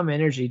become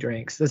energy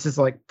drinks. This is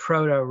like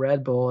proto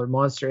Red Bull or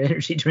Monster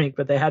Energy drink,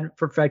 but they hadn't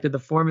perfected the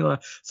formula.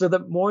 So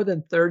that more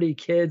than 30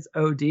 kids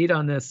OD'd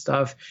on this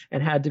stuff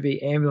and had to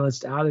be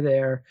ambulanced out of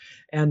there.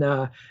 And,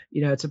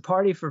 it's a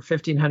party for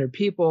 1,500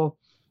 people,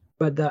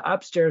 but the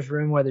upstairs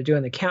room where they're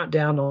doing the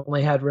countdown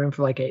only had room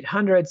for like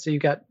 800. So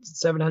you've got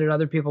 700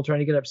 other people trying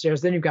to get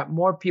upstairs. Then you've got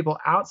more people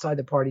outside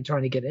the party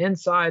trying to get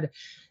inside.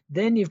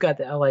 Then you've got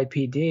the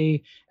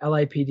LAPD.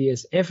 LAPD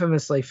is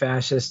infamously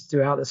fascist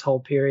throughout this whole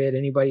period.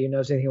 Anybody who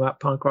knows anything about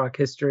punk rock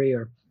history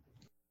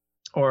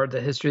or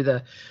the history of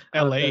the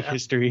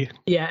history.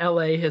 Yeah,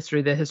 LA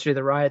history, the history of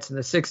the riots in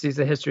the 60s,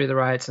 the history of the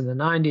riots in the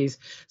 90s.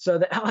 So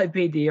the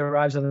LAPD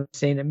arrives on the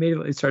scene,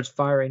 immediately starts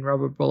firing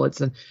rubber bullets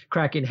and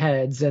cracking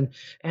heads. And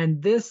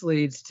this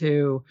leads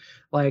to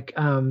like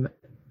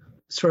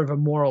sort of a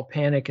moral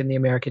panic in the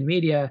American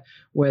media,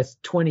 with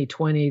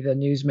 2020, the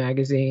news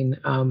magazine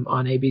on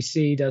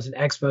ABC does an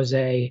expose,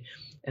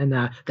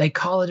 and they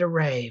call it a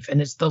rave, and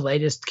it's the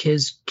latest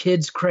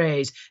kids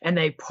craze, and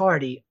they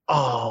party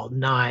all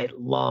night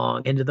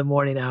long into the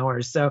morning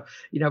hours. So,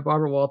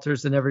 Barbara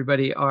Walters and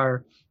everybody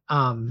are,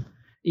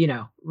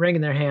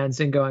 wringing their hands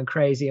and going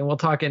crazy. And we'll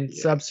talk in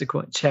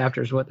subsequent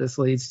chapters what this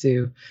leads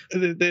to.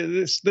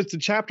 The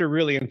chapter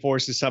really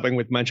enforces something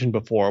we've mentioned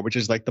before, which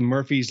is like the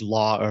Murphy's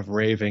Law of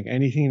raving.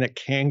 Anything that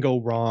can go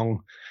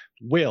wrong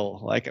will.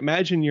 Like,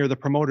 imagine you're the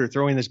promoter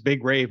throwing this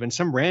big rave, and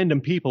some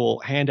random people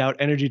hand out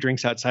energy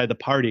drinks outside the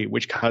party,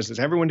 which causes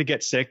everyone to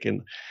get sick,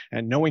 and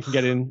no one can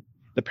get in.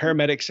 The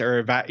paramedics are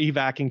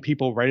evacuating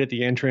people right at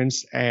the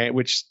entrance,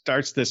 which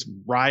starts this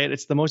riot.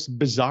 It's the most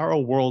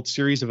bizarro World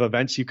Series of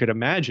events you could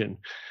imagine.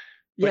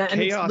 Yeah,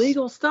 and it's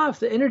legal stuff.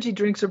 The energy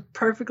drinks are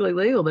perfectly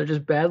legal. They're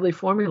just badly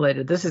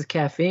formulated. This is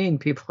caffeine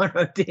people are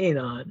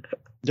ODing on.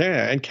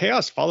 Yeah, and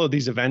chaos followed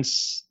these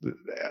events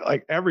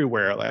like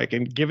everywhere. Like,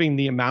 and giving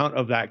the amount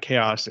of that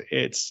chaos,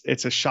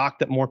 it's a shock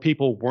that more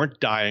people weren't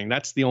dying.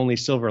 That's the only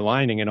silver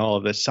lining in all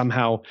of this.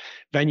 Somehow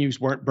venues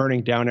weren't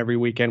burning down every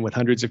weekend with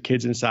hundreds of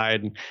kids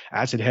inside, and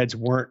acid heads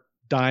weren't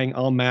dying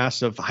en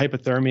masse of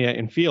hypothermia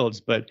in fields.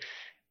 But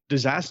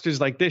disasters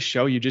like this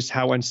show you just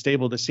how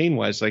unstable the scene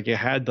was. Like you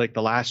had like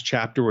the last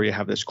chapter where you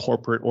have this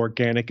corporate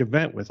organic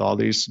event with all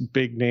these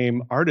big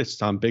name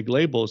artists on big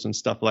labels and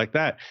stuff like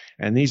that.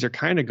 And these are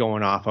kind of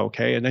going off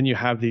okay. And then you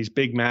have these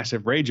big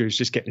massive ragers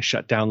just getting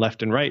shut down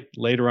left and right.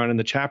 Later on in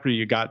the chapter,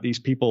 you got these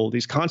people,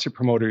 these concert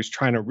promoters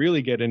trying to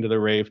really get into the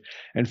rave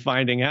and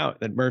finding out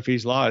that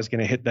Murphy's Law is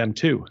going to hit them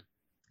too.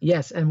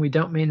 Yes, and we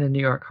don't mean the New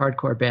York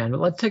hardcore band.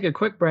 But let's take a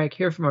quick break,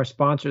 hear from our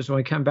sponsors. When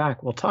we come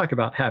back, we'll talk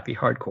about Happy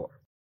Hardcore.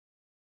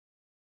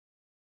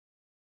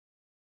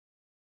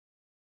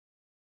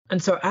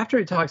 And so after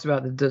he talks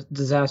about the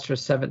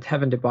disastrous Seventh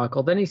Heaven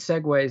debacle, then he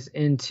segues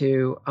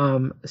into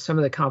some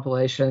of the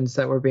compilations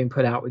that were being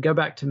put out. We go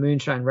back to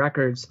Moonshine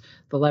Records,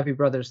 the Levy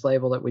Brothers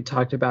label that we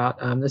talked about.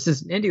 This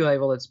is an indie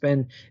label that's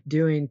been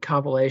doing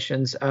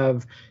compilations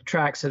of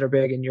tracks that are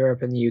big in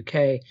Europe and the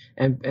UK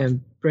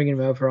and bringing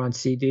them over on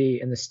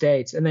CD in the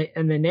States. And they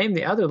name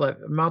the other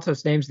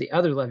Matos names the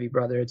other Levy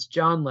brother. It's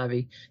John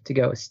Levy to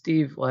go with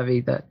Steve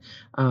Levy that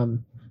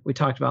we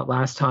talked about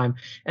last time.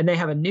 And they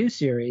have a new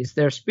series.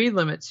 Their Speed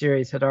Limit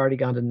series had already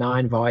gone to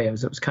 9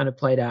 volumes. It was kind of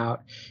played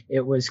out.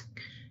 It was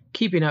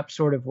keeping up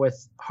sort of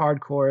with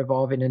hardcore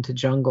evolving into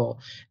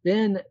jungle.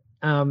 Then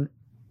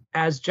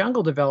as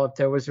jungle developed,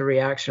 there was a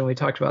reaction. We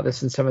talked about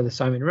this in some of the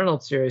Simon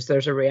Reynolds series.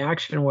 There's a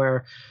reaction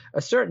where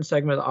a certain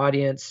segment of the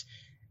audience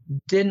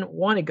didn't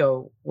want to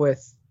go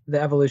with the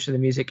evolution of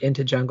the music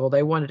into jungle.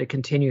 They wanted to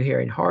continue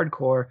hearing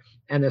hardcore,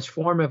 and this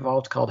form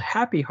evolved called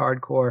happy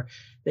hardcore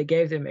that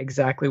gave them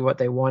exactly what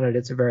they wanted.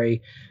 It's a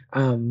very,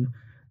 I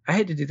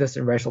hate to do this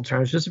in racial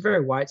terms, just a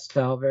very white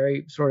style,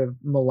 very sort of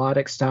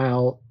melodic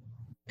style.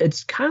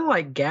 It's kind of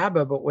like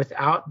GABA, but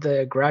without the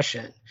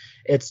aggression.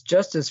 It's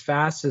just as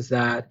fast as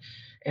that.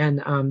 And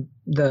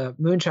the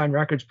Moonshine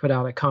Records put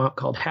out a comp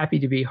called Happy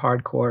to Be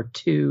Hardcore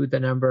 2, the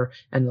number,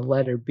 and the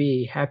letter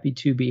B, Happy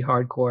to Be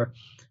Hardcore,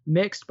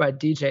 mixed by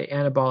DJ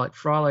Anabolic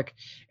Frolic,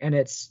 and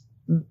it's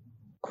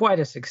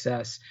quite a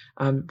success.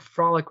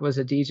 Frolic was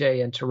a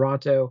DJ in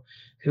Toronto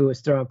who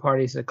was throwing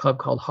parties at a club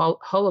called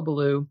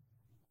Hullabaloo,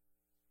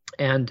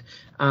 and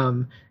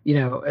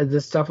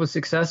this stuff was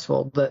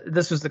successful.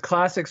 This was the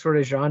classic sort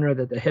of genre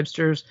that the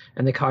hipsters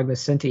and the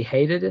cognoscenti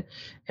hated,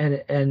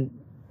 and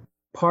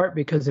part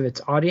because of its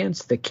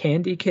audience. The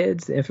Candy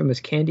Kids, the infamous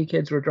Candy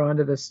Kids, were drawn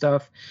to this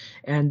stuff,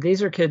 and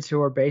these are kids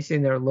who are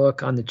basing their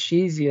look on the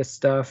cheesiest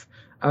stuff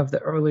of the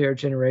earlier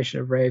generation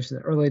of raves in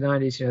the early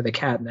 90s, the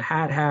Cat in the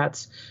Hat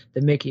hats,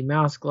 the Mickey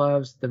Mouse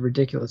gloves, the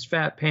ridiculous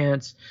fat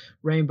pants,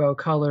 rainbow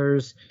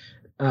colors,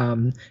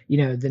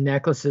 the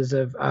necklaces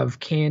of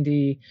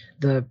candy,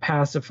 the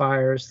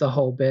pacifiers, the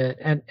whole bit.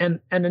 And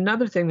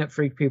another thing that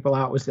freaked people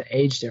out was the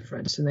age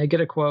difference. And they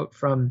get a quote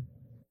from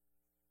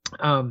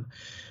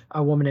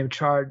a woman named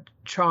Charm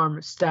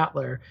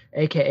Statler,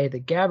 a.k.a. the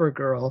Gabber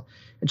Girl.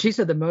 And she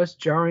said the most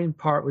jarring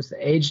part was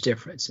the age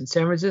difference. In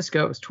San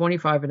Francisco, it was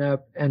 25 and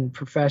up and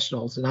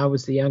professionals, and I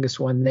was the youngest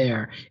one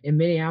there. In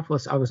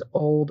Minneapolis, I was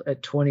old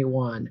at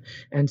 21.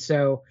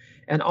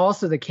 And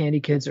also the Candy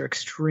Kids are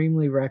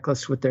extremely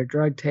reckless with their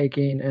drug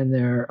taking and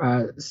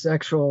their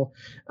sexual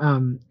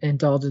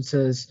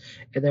indulgences.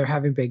 They're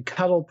having big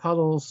cuddle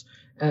puddles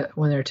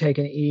when they're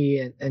taking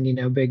E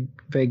and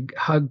big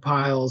hug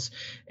piles.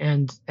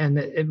 And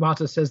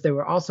Mato says they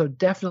were also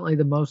definitely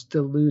the most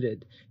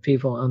deluded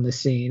people on the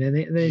scene. And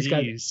then he's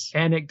got an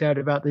anecdote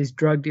about these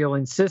drug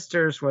dealing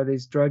sisters, where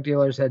these drug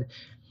dealers had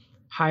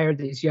hired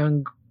these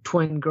young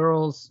twin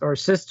girls or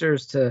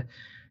sisters to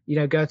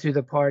go through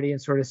the party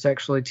and sort of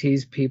sexually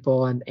tease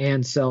people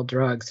and sell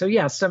drugs. So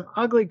yeah, some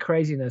ugly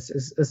craziness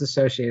is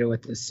associated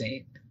with this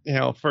scene.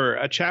 For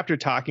a chapter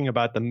talking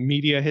about the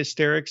media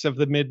hysterics of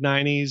the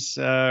mid-90s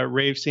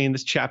rave scene,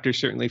 this chapter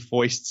certainly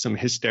foists some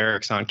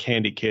hysterics on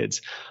Candy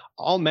Kids.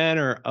 All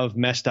manner of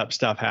messed up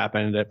stuff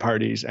happened at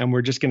parties, and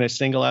we're just going to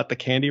single out the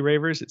candy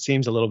ravers. It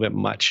seems a little bit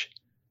much.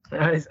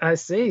 I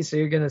see. So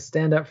you're going to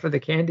stand up for the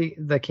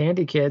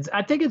candy kids.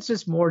 I think it's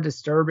just more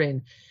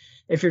disturbing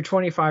if you're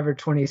 25 or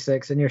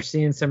 26 and you're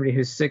seeing somebody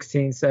who's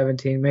 16,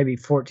 17, maybe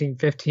 14,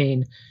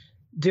 15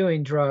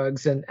 doing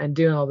drugs and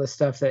doing all this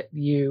stuff that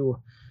you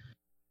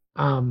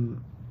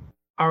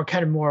are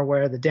kind of more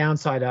aware of the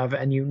downside of,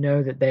 and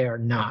that they are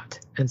not.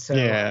 And so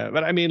yeah,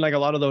 but I mean, like a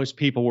lot of those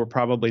people were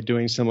probably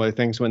doing similar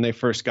things when they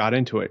first got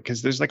into it,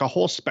 because there's like a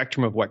whole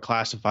spectrum of what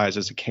classifies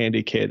as a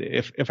candy kid.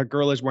 If a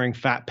girl is wearing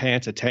fat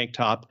pants, a tank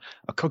top,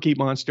 a Cookie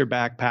Monster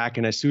backpack,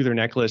 and a Soother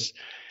necklace,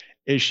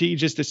 is she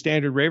just a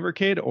standard raver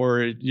kid,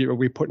 or are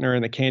we putting her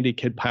in the candy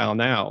kid pile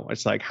now?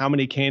 It's like, how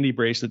many candy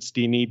bracelets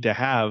do you need to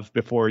have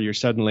before you're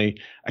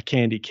suddenly a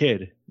candy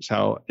kid?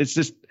 So it's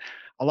just,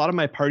 a lot of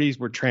my parties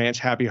were trance,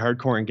 happy,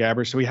 hardcore, and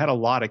gabber. So we had a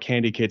lot of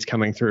candy kids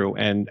coming through.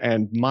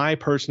 And my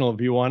personal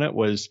view on it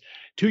was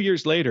 2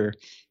 years later,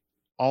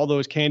 all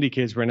those candy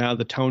kids were now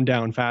the toned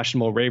down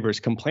fashionable ravers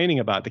complaining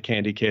about the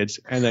candy kids.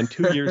 And then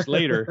 2 years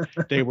later,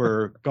 they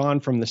were gone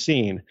from the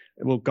scene,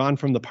 gone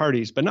from the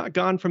parties, but not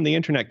gone from the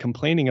internet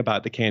complaining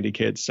about the candy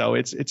kids. So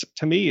it's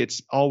to me,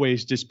 it's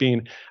always just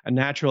been a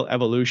natural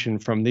evolution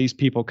from these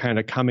people kind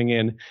of coming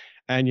in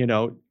and,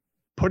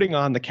 putting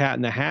on the Cat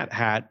in the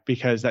hat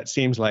because that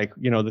seems like,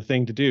 the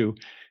thing to do,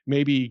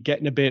 maybe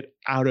getting a bit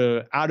out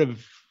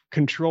of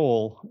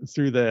control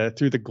through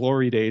the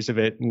glory days of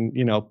it, and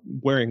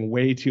wearing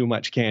way too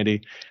much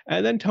candy,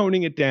 and then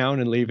toning it down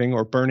and leaving,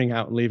 or burning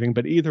out and leaving.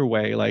 But either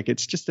way, like,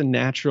 it's just a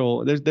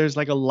natural, there's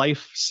like a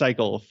life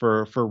cycle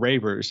for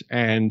ravers,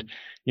 and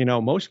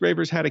most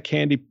ravers had a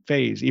candy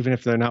phase, even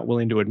if they're not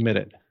willing to admit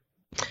it.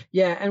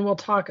 Yeah, and we'll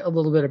talk a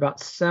little bit about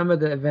some of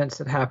the events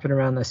that happened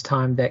around this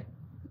time that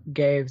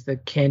gave the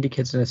Candy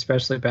Kids an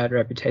especially bad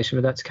reputation,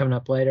 but that's coming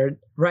up later.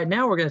 Right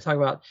now, we're going to talk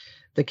about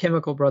the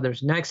Chemical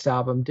Brothers' next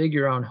album, Dig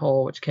Your Own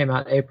Hole, which came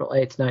out April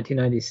 8th,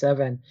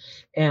 1997.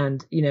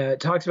 And, it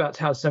talks about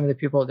how some of the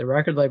people at the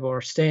record label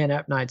were staying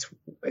up nights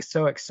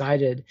so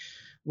excited,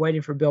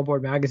 waiting for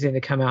Billboard magazine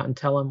to come out and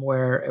tell them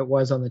where it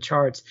was on the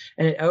charts.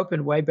 And it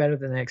opened way better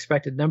than they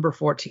expected. Number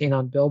 14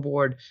 on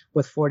Billboard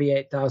with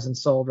 48,000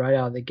 sold right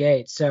out of the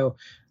gate. So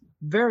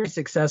very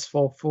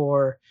successful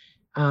for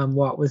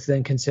what was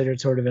then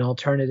considered sort of an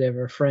alternative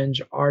or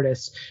fringe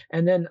artist.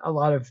 And then a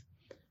lot of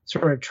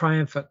sort of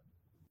triumphant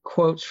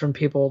quotes from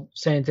people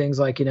saying things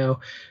like,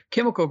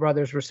 Chemical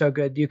Brothers were so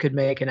good you could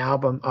make an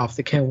album off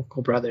the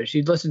Chemical Brothers.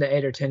 You'd listen to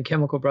 8 or 10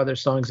 Chemical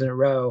Brothers songs in a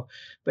row,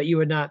 but you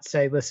would not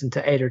say listen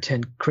to 8 or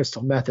 10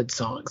 Crystal Method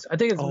songs. I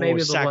think it's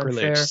maybe a little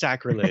unfair.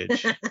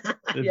 Sacrilege.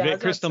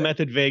 Crystal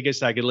Method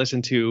Vegas I could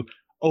listen to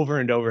over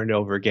and over and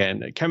over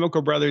again.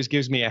 Chemical Brothers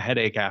gives me a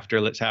headache after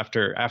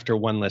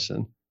one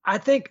listen. I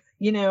think,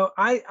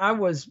 I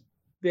was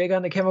big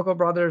on the Chemical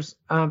Brothers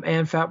and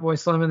Fatboy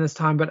Slim in this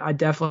time, but I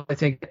definitely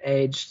think it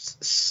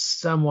aged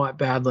somewhat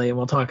badly, and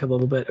we'll talk a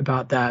little bit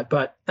about that.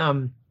 But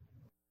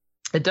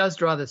it does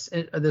draw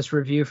this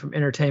review from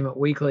Entertainment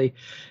Weekly.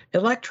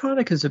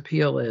 Electronica's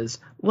appeal is,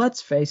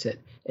 let's face it,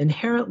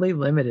 inherently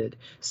limited.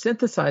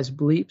 Synthesized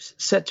bleeps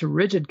set to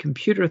rigid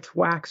computer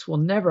thwacks will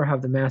never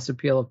have the mass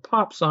appeal of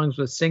pop songs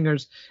with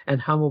singers and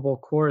hummable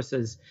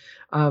choruses.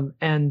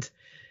 And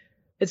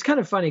it's kind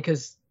of funny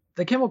because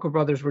the Chemical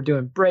Brothers were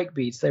doing break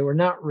beats. They were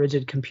not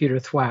rigid computer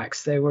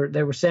thwacks. They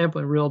were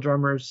sampling real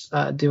drummers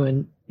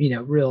doing,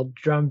 real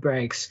drum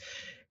breaks.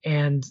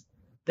 And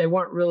they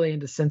weren't really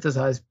into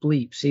synthesized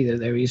bleeps either.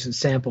 They were using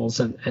samples.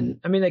 And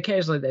I mean,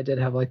 occasionally they did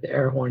have like the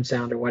air horn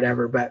sound or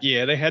whatever. But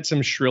yeah, they had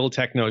some shrill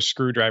techno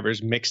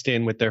screwdrivers mixed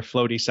in with their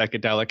floaty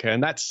psychedelica.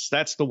 And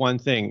that's the one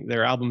thing.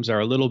 Their albums are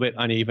a little bit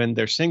uneven.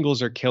 Their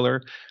singles are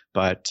killer.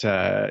 But,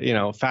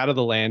 Fat of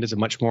the Land is a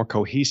much more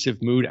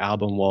cohesive mood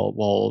album,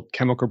 while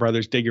Chemical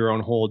Brothers Dig Your Own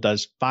Hole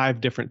does 5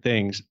 different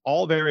things,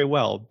 all very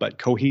well, but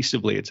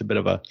cohesively, it's a bit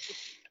of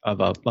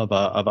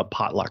a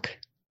potluck.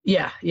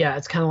 Yeah,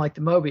 it's kind of like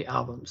the Moby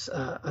albums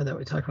that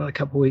we talked about a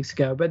couple weeks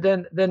ago. But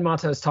then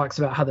Matos talks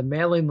about how the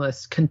mailing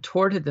lists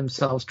contorted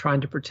themselves trying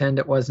to pretend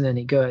it wasn't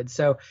any good.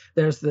 So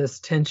there's this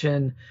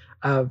tension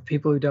of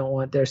people who don't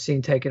want their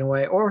scene taken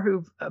away, or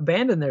who've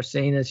abandoned their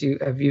scene, as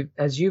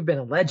you've been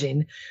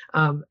alleging,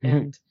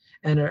 and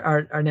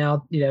are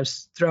now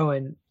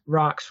throwing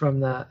rocks from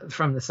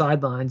the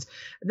sidelines.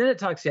 And then it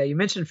talks, you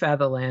mentioned Fat of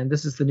the Land.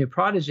 This is the new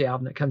Prodigy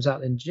album that comes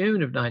out in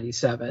June of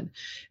 '97.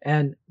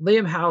 And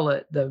Liam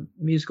Howlett, the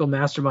musical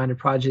mastermind of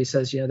Prodigy,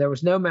 says, there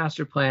was no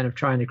master plan of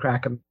trying to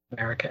crack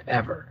America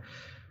ever.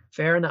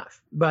 Fair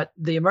enough. But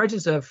the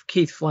emergence of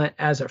Keith Flint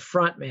as a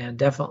frontman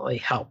definitely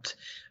helped.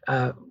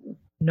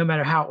 No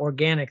matter how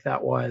organic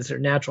that was, or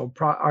natural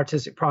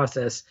artistic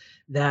process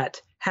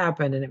that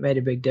happened, and it made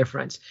a big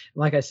difference.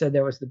 Like I said,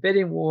 there was the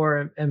bidding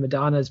war, and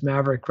Madonna's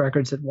Maverick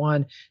Records had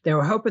won. They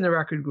were hoping the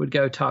record would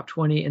go top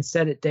 20.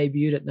 Instead, it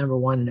debuted at number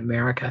 1 in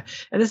America.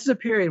 And this is a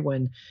period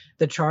when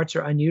the charts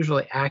are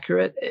unusually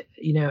accurate.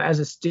 As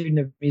a student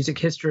of music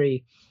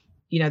history,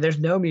 there's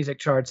no music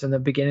charts in the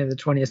beginning of the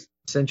 20th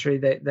century.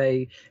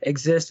 They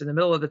exist in the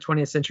middle of the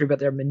 20th century, but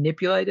they're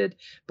manipulated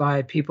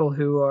by people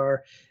who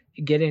are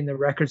getting the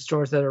record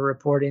stores that are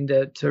reporting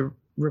to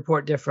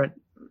report different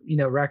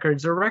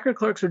records, or record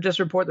clerks would just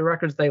report the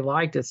records they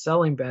liked as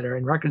selling better,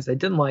 and records they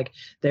didn't like,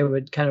 they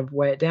would kind of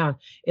weigh it down.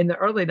 In the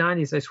early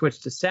 90s, they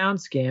switched to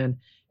SoundScan,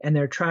 and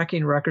they're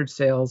tracking record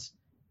sales,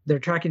 they're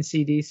tracking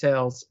CD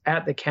sales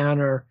at the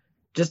counter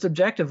just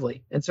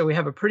objectively. And so we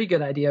have a pretty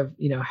good idea of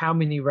how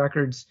many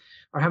records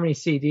or how many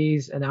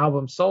CDs an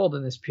album sold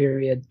in this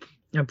period.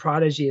 And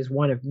Prodigy is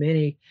one of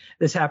many.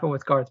 This happened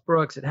with Garth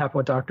Brooks. It happened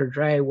with Dr.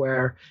 Dre,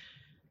 where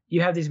you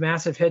have these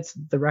massive hits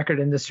the record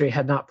industry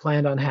had not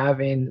planned on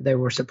having. They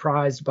were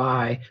surprised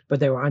by,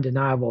 but they were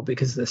undeniable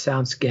because of the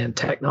SoundScan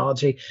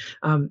technology.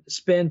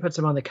 Spin puts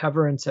them on the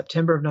cover in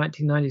September of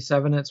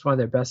 1997. It's one of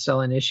their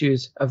best-selling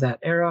issues of that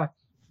era,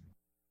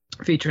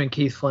 featuring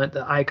Keith Flint,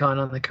 the icon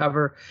on the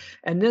cover.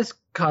 And this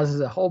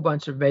causes a whole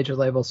bunch of major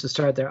labels to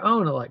start their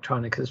own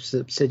electronic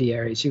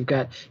subsidiaries. You've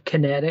got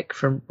Kinetic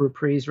from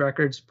Reprise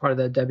Records, part of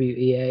the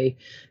WEA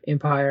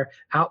empire,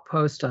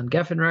 Outpost on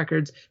Geffen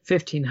Records,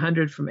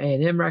 1500 from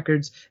A&M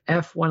Records,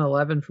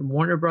 F111 from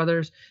Warner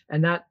Brothers.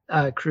 And that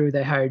crew,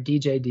 they hired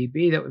DJ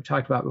DB that we've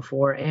talked about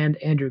before, and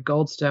Andrew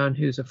Goldstone,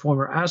 who's a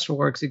former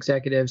Astralworks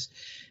executives.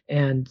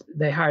 And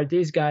they hired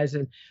these guys.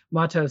 And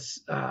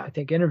Matos, I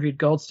think, interviewed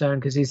Goldstone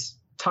because he's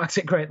talks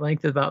at great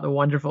length about the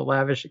wonderful,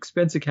 lavish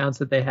expense accounts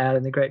that they had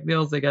and the great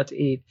meals they got to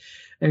eat.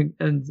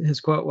 And his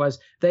quote was,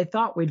 "They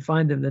thought we'd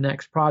find them the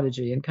next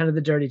Prodigy." And kind of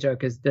the dirty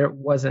joke is there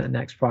wasn't a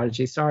next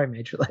Prodigy. Sorry,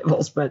 major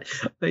labels, but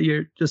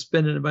you're just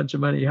spending a bunch of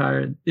money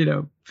hiring,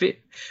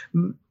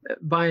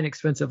 buying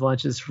expensive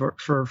lunches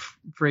for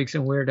freaks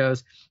and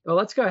weirdos. Well,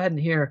 let's go ahead and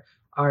hear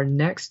our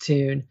next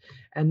tune.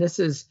 And this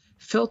is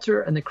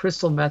Filter and the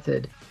Crystal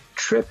Method,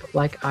 Trip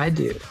Like I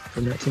Do,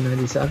 from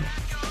 1997.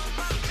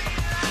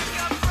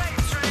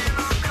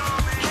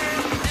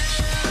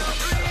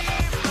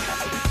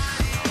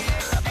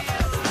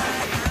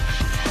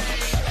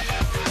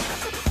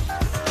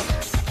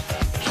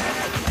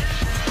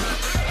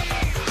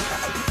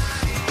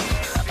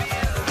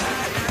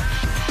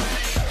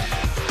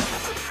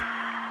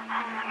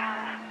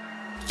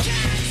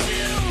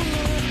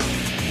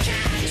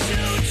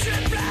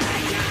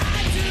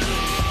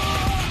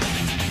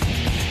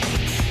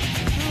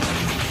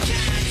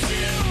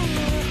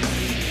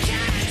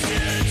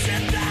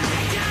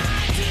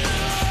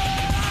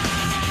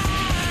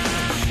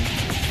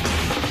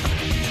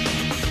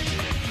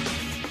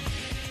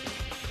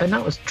 And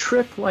that was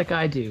Trip Like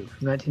I Do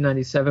from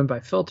 1997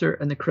 by Filter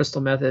and the Crystal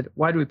Method.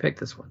 Why do we pick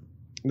this one?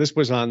 This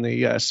was on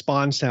the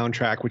Spawn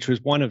soundtrack, which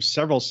was one of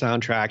several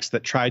soundtracks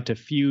that tried to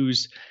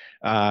fuse,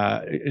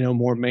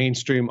 more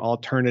mainstream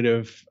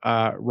alternative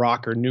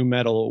rock or nu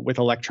metal with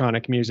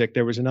electronic music.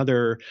 There was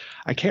another,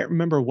 I can't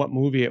remember what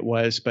movie it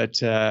was, but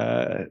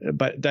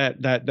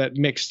that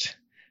mixed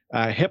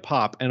hip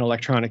hop and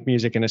electronic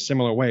music in a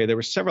similar way. There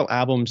were several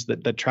albums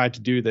that tried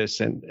to do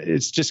this, and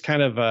it's just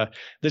kind of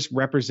this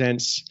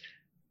represents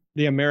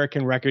the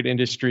American record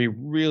industry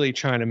really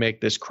trying to make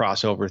this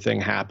crossover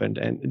thing happen.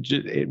 And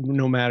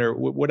no matter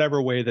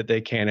whatever way that they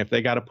can, if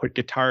they got to put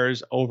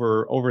guitars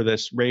over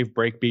this rave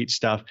breakbeat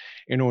stuff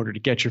in order to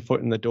get your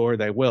foot in the door,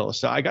 they will.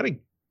 So I got to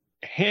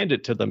hand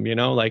it to them,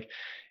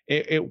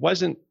 it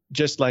wasn't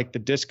just like the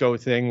disco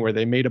thing where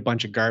they made a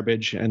bunch of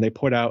garbage and they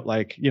put out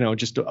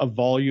just a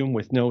volume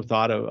with no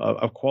thought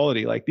of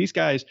quality. Like, these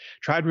guys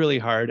tried really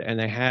hard and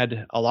they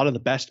had a lot of the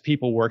best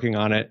people working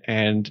on it.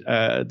 And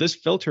this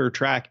Filter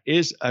track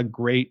is a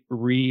great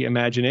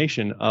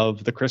reimagination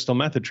of the Crystal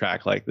Method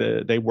track. Like,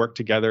 they work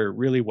together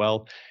really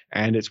well.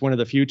 And it's one of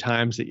the few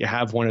times that you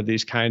have one of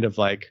these kind of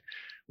like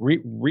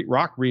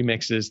rock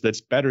remixes that's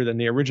better than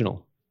the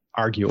original,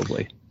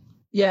 arguably.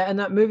 Yeah. And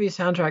that movie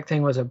soundtrack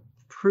thing was a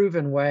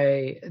proven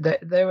way that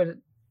they would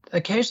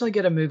occasionally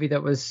get a movie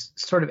that was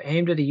sort of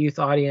aimed at a youth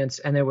audience,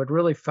 and they would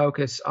really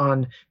focus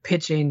on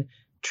pitching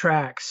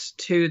tracks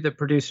to the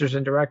producers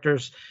and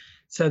directors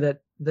so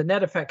that the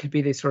net effect could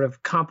be these sort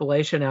of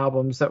compilation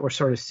albums that were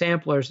sort of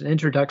samplers and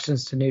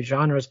introductions to new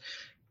genres.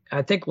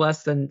 I think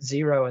Less Than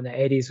Zero in the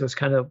 80s was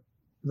kind of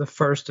the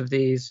first of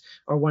these,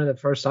 or one of the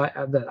first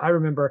that I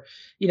remember,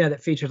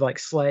 that featured like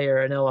Slayer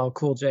and LL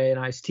Cool J and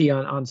Ice-T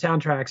on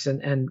soundtracks,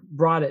 and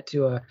brought it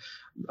to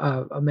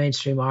a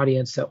mainstream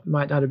audience that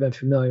might not have been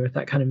familiar with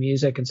that kind of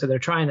music. And so they're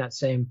trying that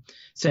same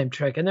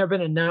trick. And there have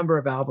been a number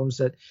of albums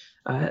that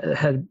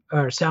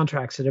or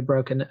soundtracks that have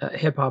broken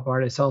hip hop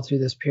artists all through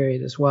this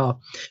period as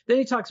well. Then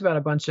he talks about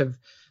a bunch of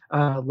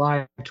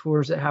live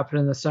tours that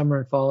happened in the summer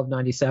and fall of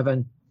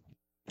 97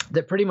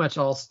 that pretty much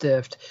all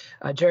stiffed.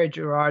 Jerry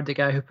Gerard, the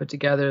guy who put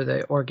together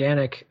the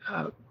Organic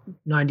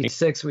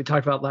 96 we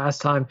talked about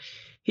last time,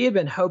 he had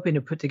been hoping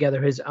to put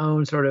together his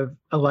own sort of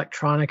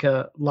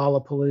electronica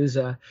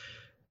Lollapalooza,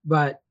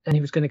 and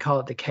he was going to call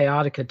it the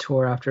Chaotica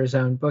Tour after his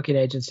own booking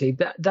agency.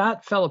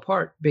 That fell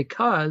apart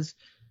because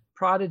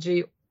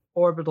Prodigy,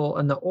 Orbital,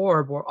 and the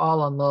Orb were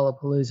all on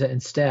Lollapalooza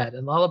instead.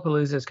 And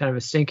Lollapalooza is kind of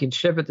a sinking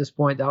ship at this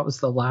point. That was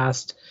the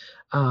last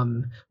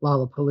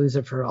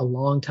Lollapalooza for a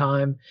long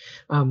time.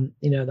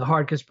 The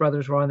Hardkiss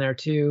brothers were on there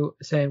too,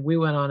 saying we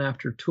went on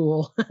after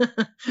Tool.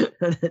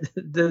 And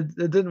it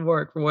didn't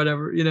work for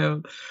whatever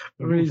reason.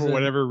 For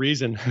whatever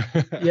reason.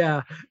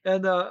 Yeah,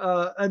 and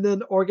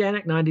then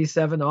Organic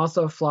 97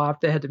 also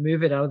flopped. They had to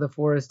move it out of the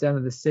forest down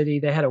to the city.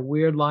 They had a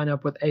weird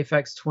lineup with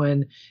Aphex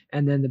Twin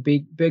and then the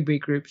big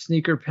beat group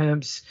Sneaker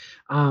Pimps.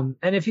 And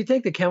if you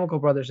think the Chemical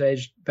Brothers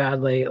aged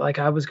badly, like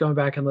I was going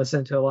back and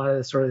listening to a lot of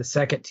the sort of the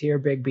second tier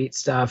big beat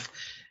stuff,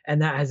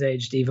 and that has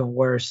aged even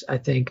worse, I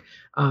think.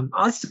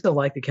 I still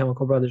like the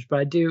Chemical Brothers,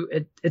 but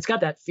it's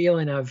got that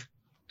feeling of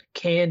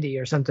candy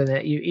or something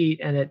that you eat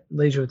and it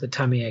leaves you with a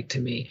tummy ache to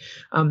me.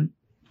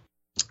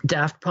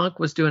 Daft Punk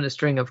was doing a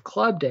string of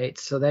club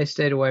dates, so they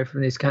stayed away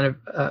from these kind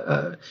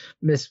of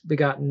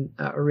misbegotten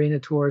arena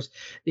tours.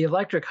 The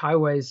Electric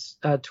Highways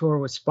tour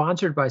was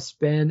sponsored by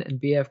Spin and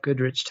BF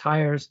Goodrich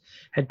Tires,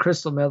 had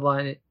Crystal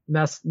Method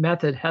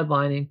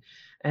headlining,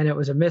 and it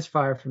was a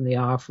misfire from the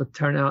off with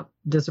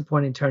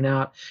disappointing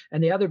turnout.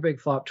 And the other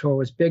big flop tour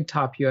was Big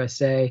Top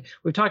USA.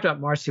 We've talked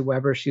about Marcy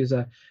Weber. She was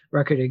a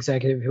record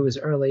executive who was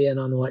early in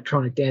on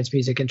electronic dance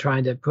music and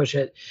trying to push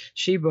it.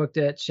 She booked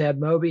it. She had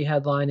Moby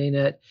headlining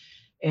it.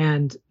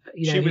 And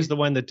she was the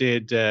one that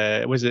did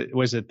was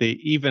it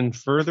the Even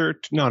Further?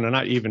 No,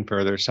 not Even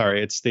Further.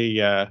 Sorry, it's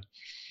the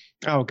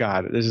Oh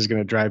God, this is going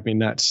to drive me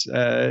nuts.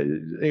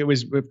 It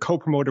was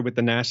co-promoted with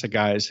the NASA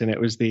guys, and it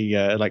was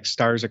the like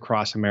Stars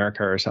Across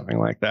America or something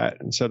like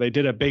that. And so they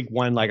did a big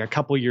one like a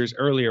couple years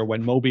earlier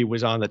when Moby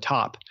was on the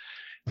top,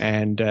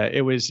 and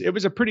it was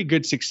a pretty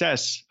good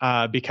success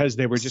because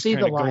they were just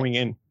kind of going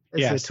in.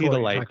 Yeah, See the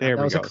Light. There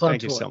we go.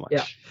 Thank you so much.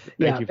 Yeah.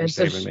 Thank you for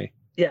saving me.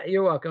 Yeah,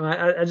 you're welcome.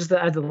 I just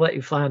had to let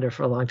you flounder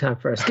for a long time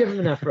first. Give him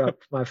enough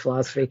rope, my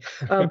philosophy.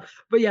 But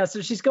yeah,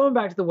 so she's going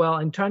back to the well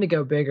and trying to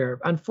go bigger.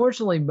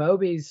 Unfortunately,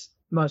 Moby's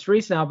most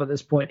recent album at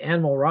this point,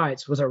 Animal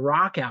Rights, was a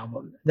rock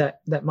album that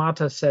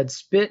Matos said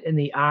spit in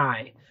the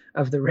eye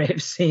of the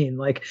rave scene.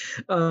 Like,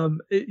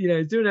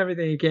 he's doing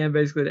everything he can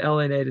basically to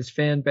alienate his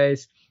fan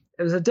base.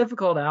 It was a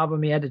difficult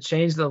album. He had to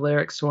change the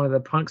lyrics to one of the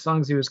punk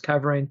songs he was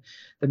covering,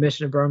 the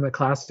Mission of Burma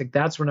classic.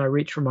 That's When I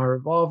Reach for My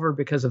Revolver,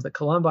 because of the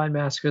Columbine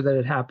massacre that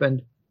had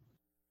happened.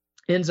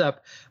 Ends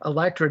up,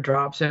 Elektra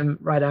drops him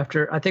right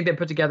after. I think they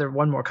put together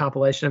one more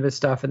compilation of his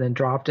stuff and then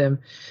dropped him.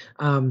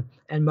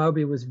 And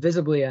Moby was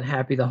visibly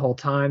unhappy the whole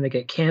time. They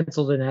get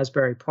canceled in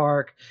Asbury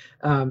Park.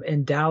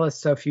 In Dallas,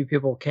 so few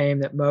people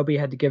came that Moby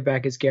had to give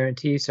back his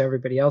guarantee so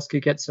everybody else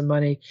could get some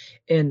money.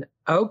 In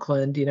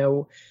Oakland,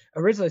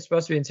 originally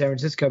supposed to be in San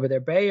Francisco, but their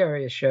Bay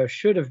Area show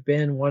should have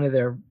been one of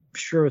their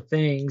sure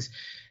things.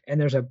 And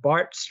there's a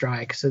BART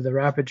strike, so the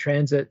rapid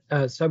transit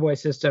subway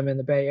system in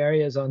the Bay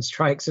Area is on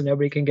strike, so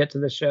nobody can get to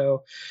the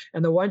show.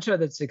 And the one show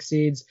that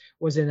succeeds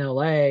was in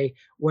L.A.,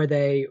 where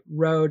they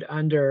rode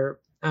under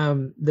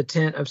the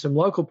tent of some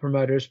local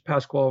promoters,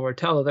 Pasquale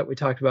Rotello that we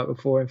talked about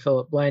before, and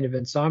Philip Blaine of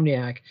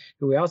Insomniac,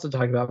 who we also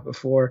talked about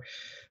before,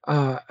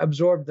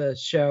 absorbed the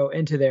show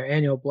into their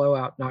annual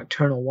blowout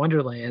Nocturnal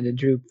Wonderland and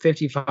drew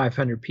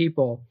 5,500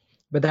 people.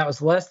 But that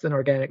was less than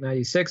Organic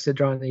 96 had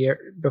drawn the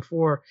year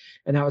before,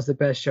 and that was the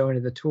best showing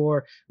of the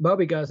tour.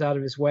 Moby goes out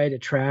of his way to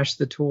trash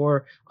the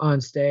tour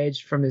on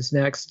stage from his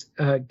next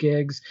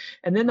gigs.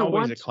 And then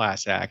always a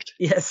class act.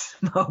 Yes,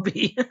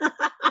 Moby.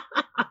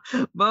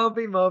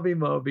 Moby.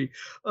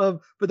 But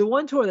the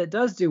one tour that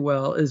does do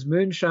well is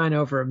Moonshine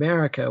Over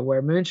America,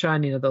 where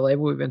Moonshine, the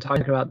label we've been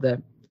talking about,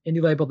 the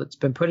indie label that's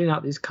been putting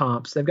out these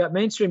comps. They've got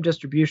mainstream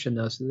distribution,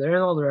 though, so they're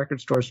in all the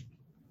record stores.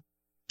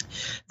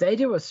 They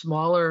do a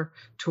smaller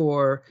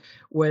tour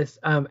with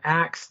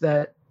acts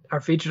that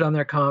are featured on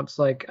their comps,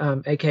 like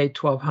AK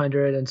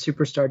 1200 and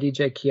Superstar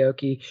DJ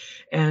Kyoki,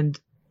 and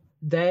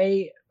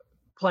they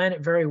plan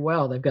it very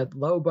well. They've got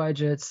low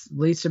budgets,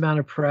 least amount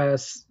of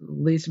press,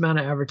 least amount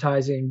of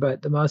advertising,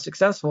 but the most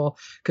successful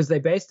because they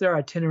based their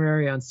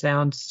itinerary on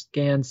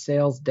SoundScan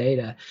sales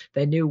data.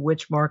 They knew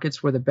which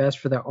markets were the best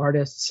for their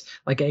artists.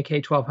 Like AK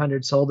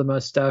 1200 sold the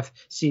most stuff,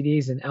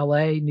 CDs in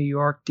LA, New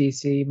York,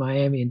 DC,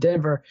 Miami, and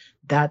Denver.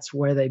 That's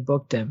where they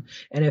booked him.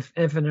 And if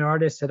an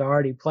artist had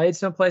already played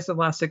someplace in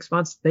the last 6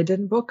 months, they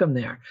didn't book him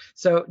there.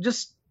 So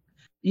just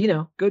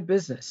good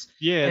business.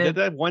 Yeah, and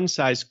that one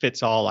size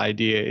fits all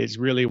idea is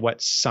really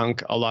what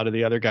sunk a lot of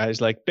the other guys.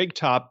 Like Big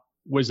Top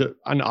was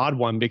an odd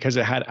one because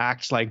it had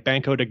acts like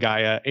Banco de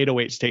Gaia,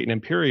 808 State, and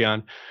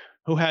Empyrean,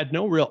 who had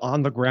no real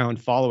on the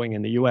ground following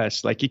in the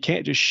US. Like you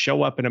can't just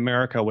show up in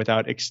America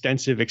without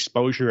extensive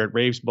exposure at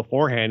raves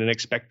beforehand and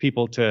expect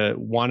people to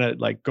want to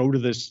like go to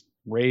this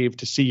rave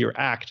to see your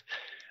act.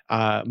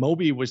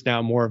 Moby was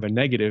now more of a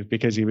negative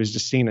because he was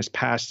just seen as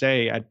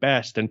passe at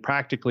best and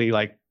practically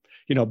like,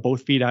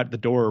 both feet out the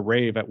door or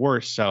rave at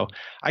worst. So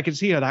I could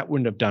see how that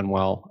wouldn't have done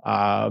well.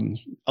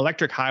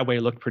 Electric Highway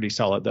looked pretty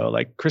solid though,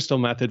 like Crystal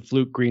Method,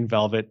 Fluke, Green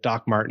Velvet,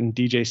 Doc Martin,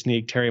 DJ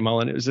Sneak, Terry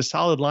Mullen. It was a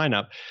solid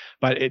lineup,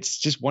 but it's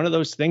just one of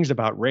those things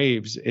about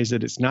raves is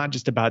that it's not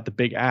just about the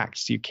big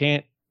acts. You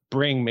can't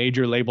bring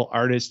major label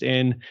artists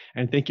in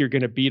and think you're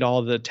going to beat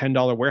all the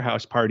 $10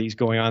 warehouse parties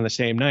going on the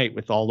same night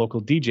with all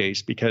local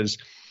DJs, because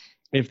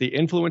if the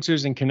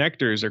influencers and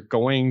connectors are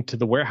going to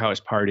the warehouse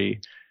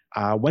party,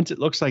 once it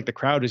looks like the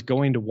crowd is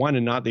going to one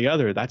and not the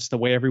other, that's the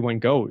way everyone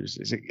goes.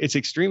 It's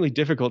extremely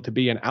difficult to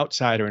be an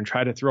outsider and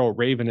try to throw a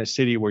rave in a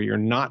city where you're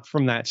not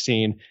from that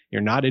scene,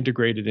 you're not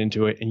integrated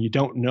into it, and you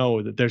don't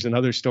know that there's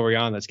another story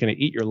on that's going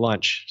to eat your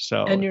lunch.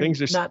 So things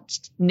are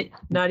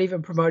not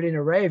even promoting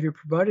a rave, you're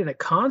promoting a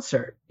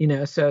concert,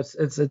 so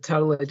it's a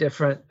totally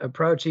different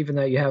approach. Even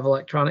though you have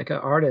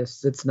electronica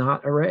artists, it's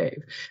not a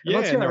rave. Yeah,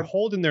 and they're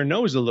holding their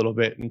nose a little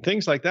bit, and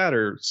things like that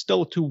are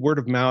still too word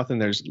of mouth,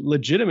 and there's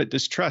legitimate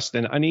distrust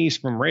and unease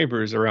from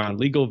ravers around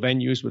legal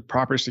venues with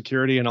proper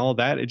security and all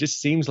that. It just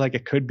seems like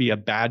it could be a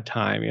bad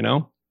time,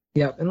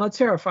 Yeah, and let's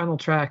hear our final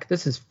track.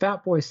 This is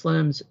Fatboy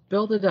Slim's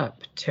Build It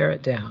Up, Tear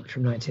It Down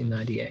from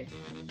 1998.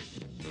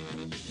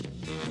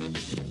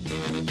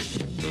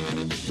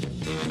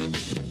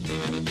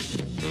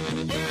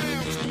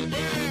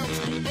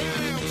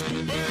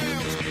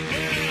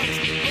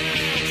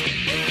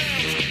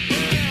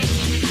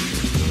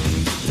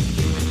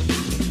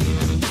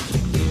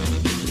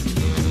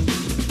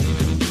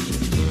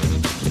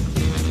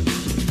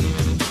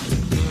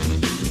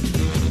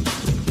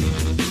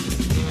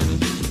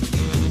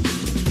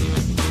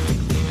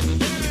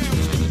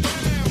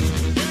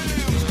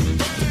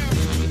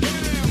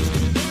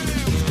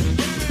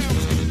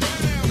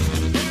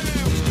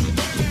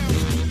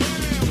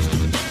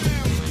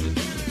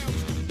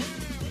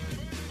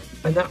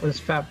 And that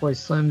was Fatboy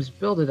Slim's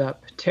Build It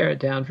Up, Tear It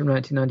Down from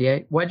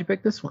 1998. Why'd you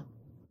pick this one?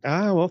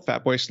 Well,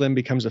 Fatboy Slim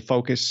becomes a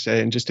focus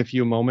in just a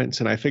few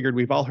moments, and I figured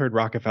we've all heard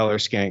Rockefeller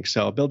Skank,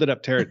 so Build It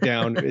Up, Tear It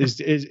Down is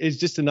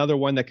just another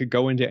one that could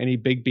go into any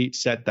big beat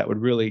set that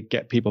would really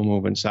get people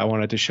moving. So I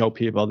wanted to show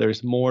people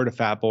there's more to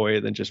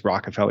Fatboy than just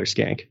Rockefeller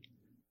Skank.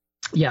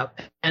 Yeah,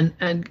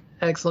 and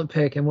excellent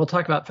pick, and we'll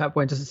talk about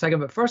Fatboy in just a second.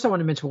 But first, I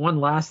want to mention one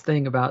last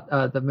thing about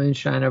the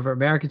Moonshine Over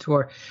America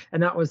tour,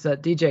 and that was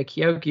that DJ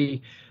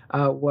Kyoki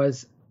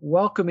was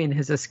welcoming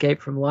his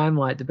escape from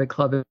Limelight, the big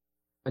club in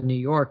New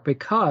York,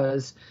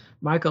 because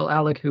Michael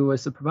Alec, who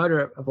was the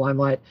promoter of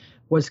Limelight,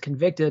 was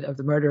convicted of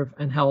the murder of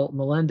Angel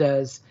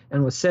Melendez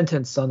and was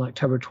sentenced on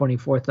October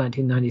 24th,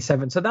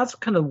 1997. So that's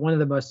kind of one of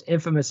the most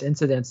infamous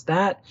incidents.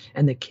 That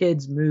and the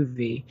Kids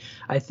movie,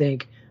 I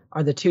think,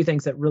 are the two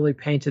things that really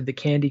painted the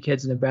Candy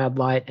Kids in a bad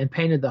light and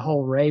painted the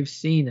whole rave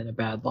scene in a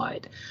bad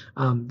light,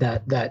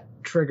 that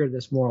triggered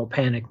this moral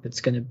panic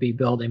that's going to be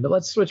building. But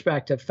let's switch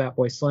back to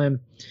Fatboy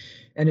Slim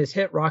and his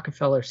hit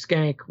Rockefeller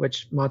Skank,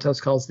 which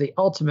Matos calls the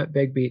ultimate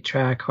big beat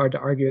track. Hard to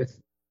argue with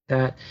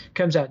that.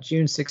 Comes out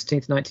June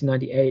 16th,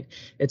 1998.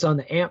 It's on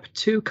the AMP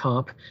 2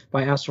 comp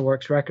by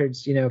Astralworks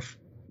Records,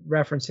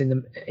 referencing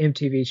the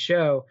MTV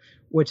show,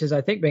 which has,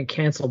 I think, been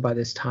canceled by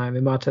this time.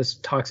 And Matos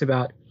talks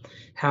about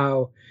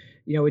how,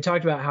 we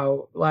talked about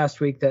how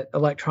last week that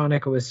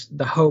electronica was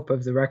the hope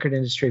of the record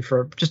industry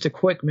for just a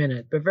quick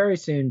minute, but very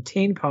soon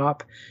teen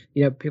pop,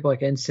 people like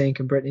NSYNC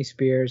and Britney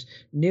Spears,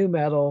 new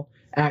metal,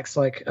 acts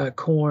like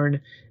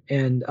Korn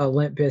and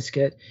Limp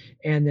Bizkit,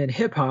 and then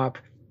hip hop,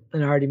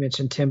 and I already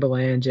mentioned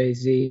Timbaland,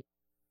 Jay-Z,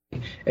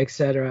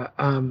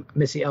 etc.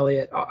 Missy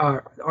Elliott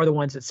are the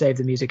ones that save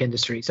the music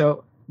industry.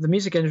 So the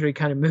music industry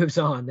kind of moves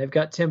on. They've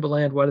got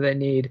Timbaland. What do they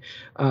need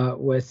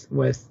with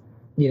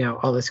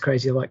all this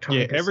crazy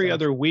electronic? Yeah, every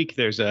other week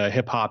there's a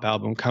hip hop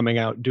album coming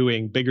out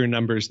doing bigger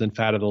numbers than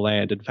Fat of the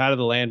Land, and Fat of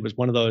the Land was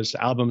one of those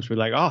albums where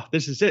like, oh,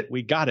 this is it,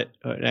 we got it,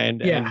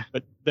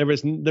 but there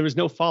was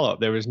no follow up,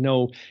 there was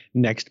no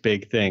next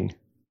big thing.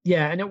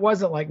 Yeah, and it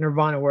wasn't like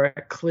Nirvana where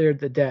it cleared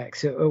the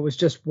decks. It was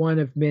just one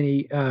of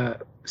many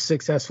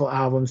successful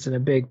albums and a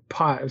big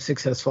pot of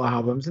successful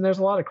albums. And there's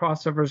a lot of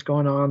crossovers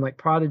going on, like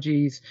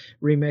Prodigy's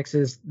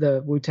remixes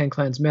the Wu-Tang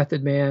Clan's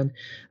Method Man.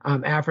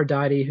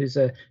 Aphrodite, who's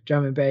a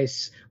drum and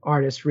bass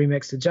artist,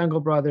 remixed the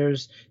Jungle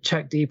Brothers.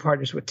 Chuck D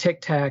partners with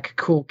Tic Tac.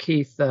 Kool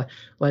Keith, the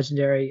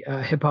legendary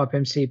hip-hop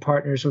MC,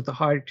 partners with the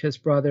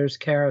Hardkiss Brothers.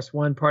 Karis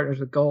One partners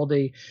with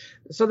Goldie.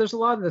 So there's a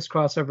lot of this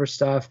crossover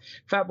stuff.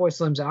 Fatboy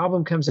Slim's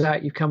album comes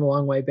out, You've Come a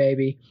Long Way,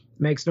 Baby.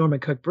 Makes Norman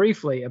Cook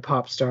briefly a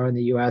pop star in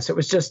the U.S. It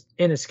was just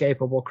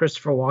inescapable.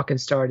 Christopher Walken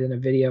starred in a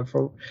video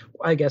for,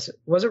 I guess,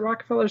 was it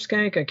Rockefeller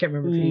Skank? I can't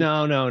remember.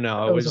 No.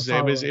 It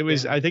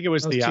was. I think it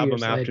was the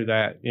album after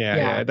that.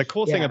 Yeah. The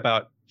cool thing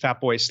about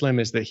Fatboy Slim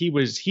is that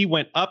he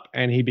went up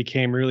and he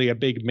became really a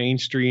big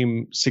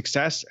mainstream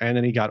success, and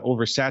then he got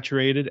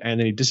oversaturated, and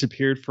then he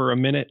disappeared for a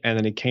minute, and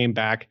then he came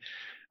back.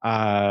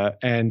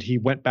 And he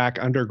went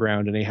back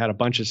underground, and he had a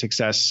bunch of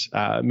success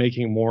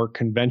making more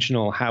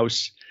conventional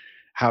house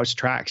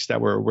tracks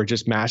that were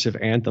just massive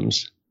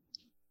anthems.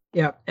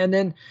 Yeah, and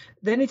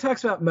then he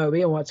talks about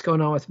Moby and what's going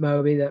on with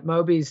Moby. That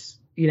Moby's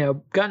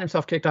gotten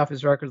himself kicked off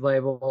his record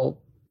label,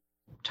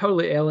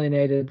 totally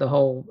alienated the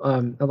whole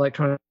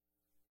electronic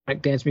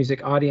dance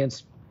music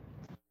audience.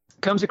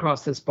 Comes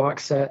across this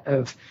box set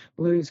of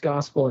blues,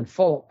 gospel, and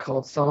folk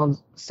called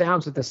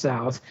Sounds of the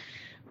South.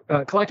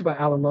 Collected by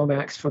Alan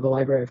Lomax for the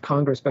Library of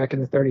Congress back in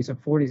the 30s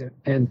and 40s.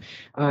 And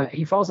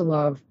he falls in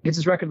love, gets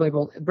his record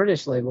label, a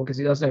British label, because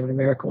he doesn't have an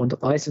American one to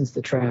license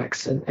the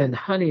tracks. And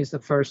Honey is the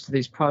first of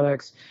these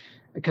products.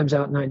 It comes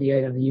out in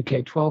 98 on the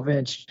UK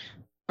 12-inch.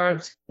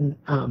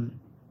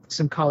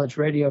 Some college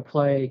radio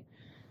play.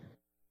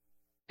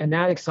 And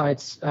that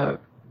excites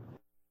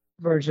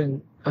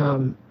Virgin,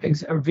 or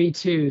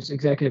V2's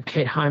executive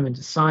Kate Hyman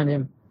to sign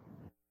him.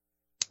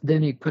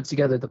 Then he puts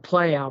together the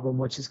Play album,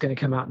 which is going to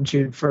come out on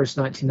June 1st,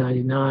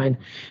 1999. And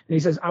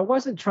he says, I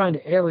wasn't trying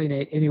to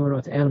alienate anyone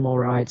with animal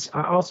rights.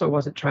 I also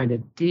wasn't trying to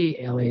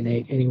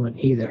de-alienate anyone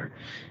either.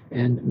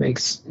 And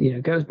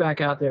goes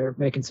back out there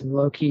making some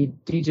low-key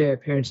DJ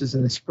appearances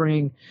in the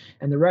spring.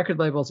 And the record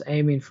label's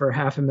aiming for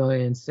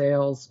 500,000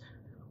 sales,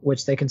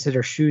 which they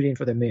consider shooting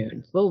for the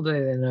moon. Little do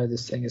they know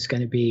this thing is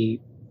going to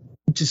be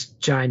just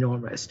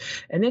ginormous.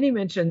 And then he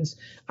mentions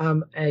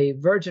a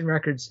Virgin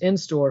Records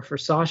in-store for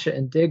Sasha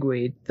and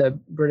Digweed, the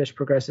British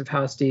progressive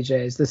house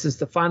DJs. This is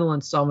the final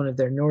installment of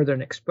their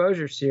Northern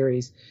Exposure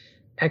series.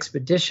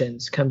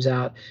 Expeditions comes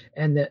out.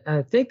 And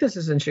I think this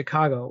is in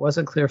Chicago. It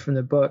wasn't clear from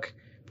the book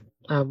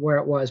where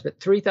it was,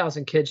 but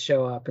 3,000 kids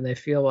show up and they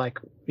feel like,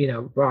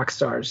 rock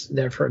stars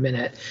there for a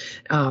minute.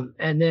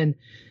 And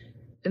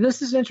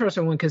this is an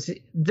interesting one because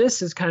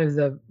this is kind of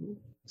the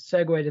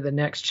segue to the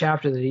next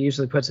chapter that he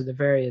usually puts at the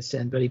various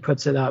end, but he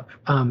puts it up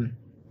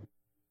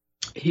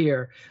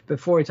here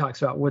before he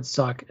talks about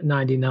Woodstock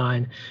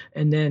 99.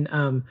 And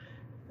then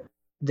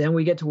then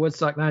we get to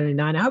Woodstock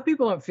 99. I hope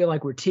people don't feel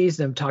like we're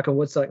teasing them talking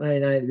Woodstock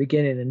 99 at the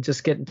beginning and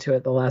just getting to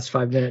it the last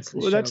 5 minutes.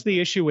 Well, that's the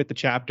issue with the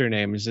chapter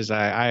names is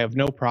I have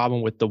no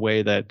problem with the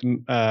way that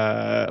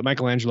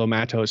Michelangelo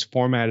Matos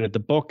formatted the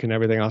book and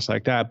everything else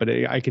like that. But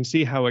I can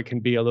see how it can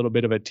be a little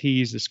bit of a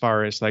tease as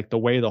far as like the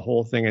way the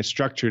whole thing is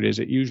structured is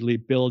it usually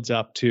builds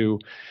up to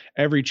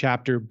every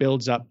chapter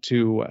builds up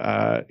to,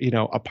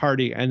 a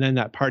party, and then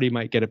that party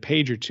might get a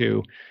page or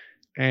two.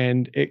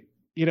 And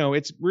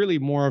it's really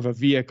more of a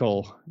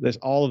vehicle.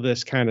 All of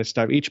this kind of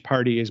stuff. Each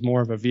party is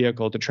more of a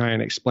vehicle to try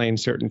and explain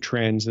certain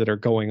trends that are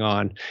going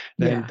on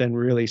than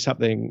really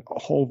something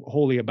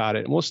wholly about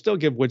it. And we'll still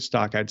give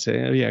Woodstock, I'd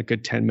say, a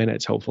good 10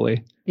 minutes,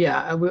 hopefully.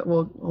 Yeah, we'll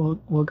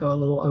go a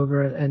little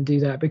over it and do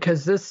that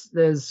because this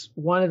is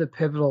one of the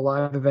pivotal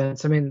live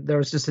events. I mean, there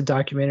was just a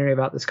documentary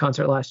about this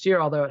concert last year,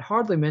 although it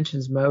hardly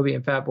mentions Moby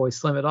and Fatboy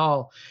Slim at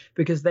all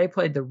because they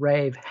played the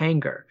Rave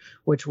Hangar,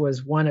 which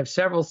was one of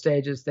several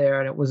stages there,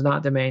 and it was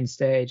not the main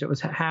stage. It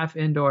was half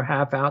indoor,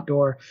 half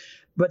outdoor,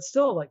 but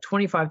still like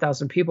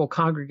 25,000 people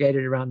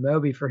congregated around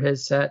Moby for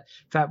his set.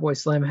 Fatboy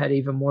Slim had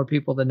even more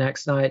people the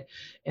next night,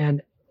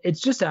 and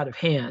it's just out of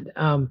hand.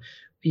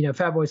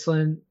 Fatboy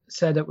Slim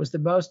said it was the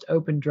most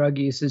open drug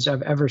usage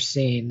I've ever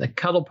seen. The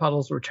cuddle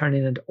puddles were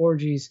turning into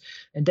orgies.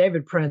 And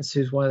David Prince,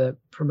 who's one of the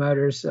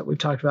promoters that we've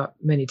talked about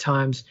many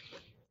times,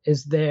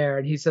 is there.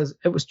 And he says,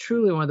 it was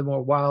truly one of the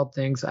more wild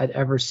things I'd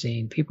ever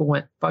seen. People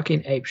went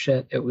fucking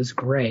apeshit. It was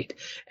great.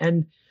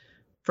 And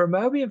for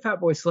Moby and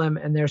Fatboy Slim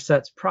and their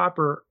sets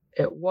proper,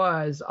 it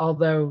was,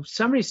 although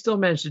somebody still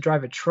managed to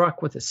drive a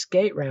truck with a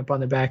skate ramp on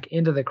the back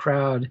into the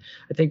crowd,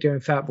 I think during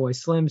Fatboy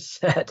Slim's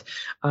set,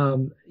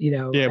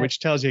 which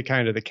tells you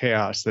kind of the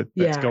chaos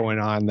that's going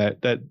on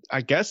that I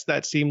guess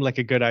that seemed like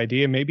a good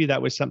idea. Maybe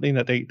that was something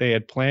that they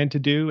had planned to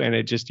do. And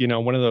it just,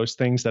 one of those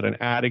things that an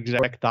ad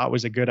exec thought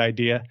was a good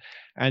idea.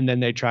 And then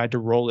they tried to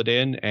roll it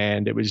in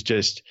and it was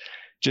just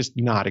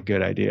not a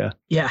good idea.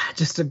 Yeah,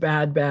 just a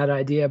bad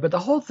idea. But the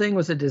whole thing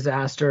was a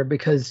disaster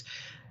because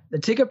the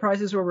ticket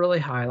prices were really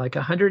high, like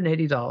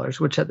 $180,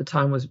 which at the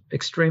time was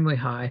extremely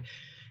high.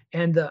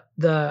 And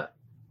the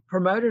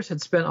promoters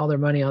had spent all their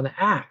money on the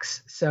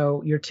acts.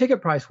 So your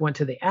ticket price went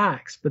to the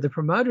acts, but the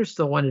promoters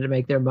still wanted to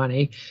make their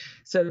money.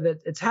 So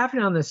that it's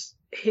happening on this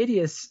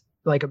hideous,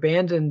 like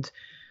abandoned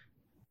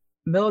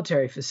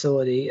military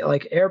facility,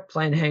 like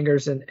airplane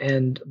hangars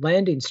and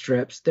landing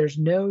strips. There's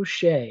no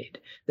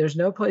shade. There's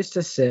no place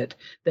to sit.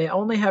 They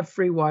only have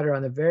free water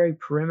on the very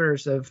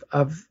perimeters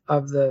of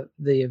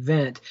the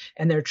event,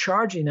 and they're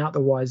charging out the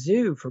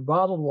wazoo for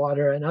bottled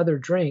water and other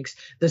drinks.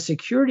 The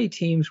security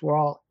teams were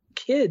all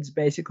kids,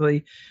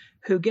 basically,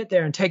 who get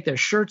there and take their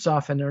shirts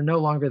off, and they're no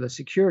longer the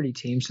security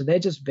team, so they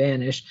just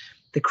vanish.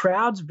 The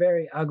crowd's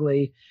very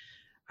ugly.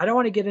 I don't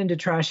want to get into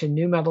trash and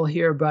new metal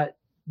here, but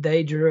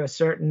they drew a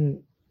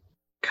certain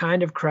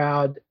kind of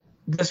crowd.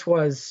 This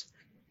was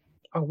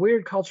a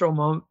weird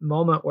cultural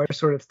moment where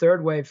sort of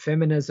third wave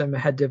feminism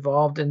had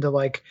devolved into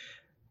like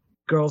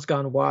Girls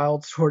Gone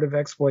Wild sort of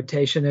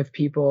exploitation of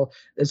people.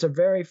 It's a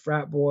very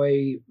frat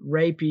boy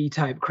rapey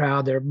type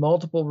crowd. There are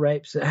multiple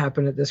rapes that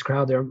happen at this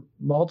crowd. There are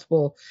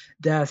multiple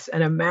deaths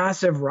and a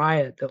massive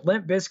riot that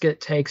Limp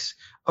Bizkit takes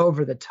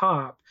over the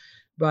top.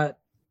 But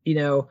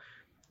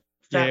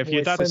if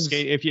you thought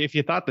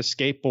the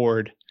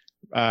skateboard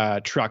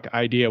truck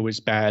idea was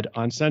bad,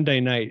 on Sunday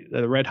night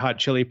the Red Hot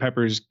Chili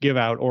Peppers give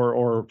out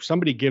or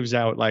somebody gives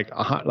out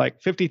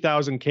like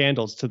 50,000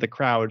 candles to the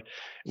crowd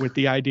with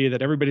the idea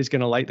that everybody's going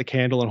to light the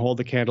candle and hold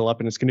the candle up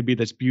and it's going to be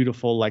this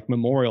beautiful like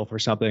memorial for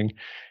something.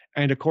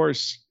 And of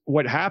course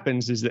what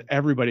happens is that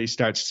everybody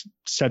starts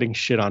setting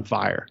shit on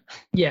fire.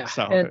 Yeah.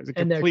 So it was a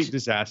complete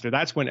disaster.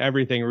 That's when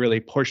everything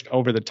really pushed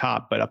over the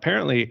top. But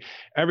apparently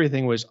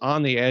everything was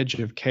on the edge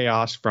of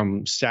chaos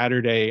from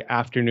Saturday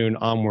afternoon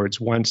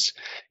onwards. Once,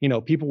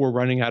 people were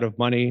running out of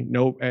money,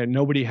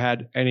 nobody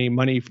had any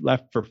money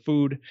left for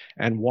food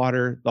and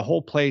water. The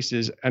whole place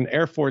is an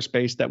Air Force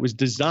base that was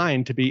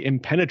designed to be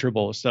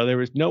impenetrable. So there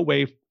was no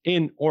way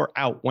in or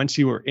out once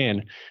you were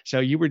in. So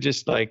you were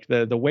just like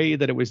the way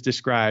that it was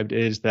described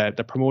is that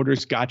the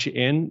promoters got you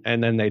in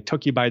and then they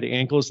took you by the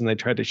ankles and they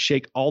tried to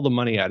shake all the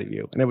money out of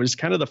you. And it was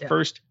kind of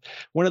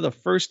one of the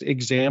first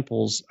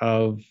examples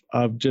of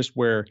just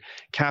where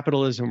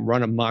capitalism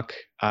run amok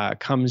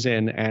comes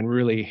in and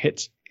really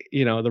hits,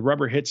 the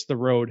rubber hits the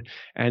road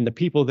and the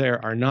people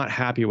there are not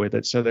happy with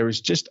it. So there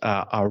was just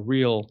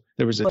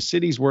there was a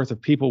city's worth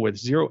of people with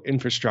zero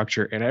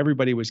infrastructure and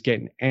everybody was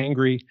getting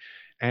angry.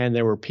 And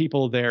there were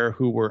people there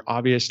who were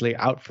obviously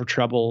out for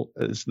trouble.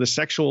 The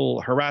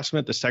sexual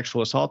harassment, the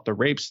sexual assault, the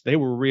rapes, they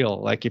were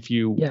real. Like if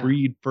you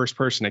read first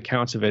person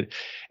accounts of it,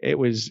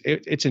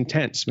 it's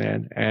intense,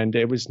 man. And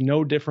it was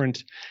no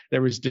different.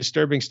 There was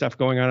disturbing stuff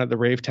going on at the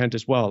rave tent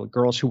as well.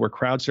 Girls who were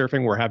crowd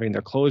surfing were having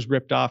their clothes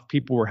ripped off.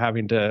 People were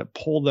having to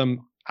pull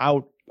them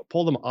out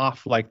pull them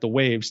off like the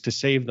waves to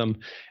save them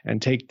and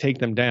take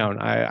them down.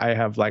 I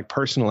have like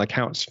personal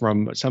accounts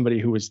from somebody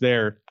who was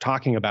there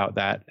talking about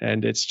that.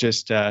 And it's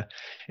just,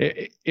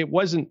 it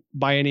wasn't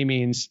by any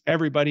means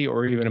everybody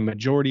or even a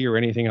majority or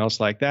anything else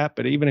like that.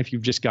 But even if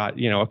you've just got,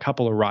 a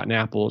couple of rotten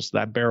apples,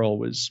 that barrel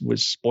was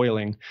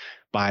spoiling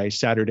by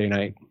Saturday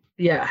night.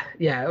 Yeah.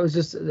 It was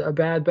just a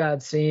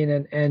bad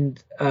scene.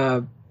 And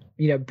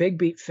Big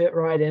Beat fit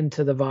right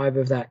into the vibe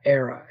of that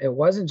era. It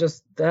wasn't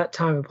just that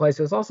time and place.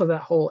 It was also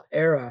that whole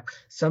era.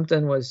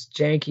 Something was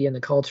janky in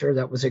the culture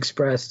that was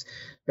expressed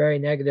very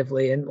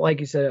negatively. And like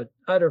you said, an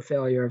utter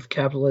failure of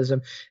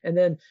capitalism. And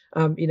then,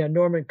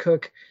 Norman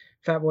Cook,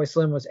 Fatboy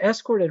Slim, was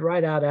escorted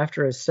right out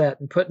after his set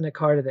and put in a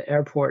car to the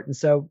airport. And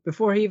so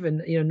before he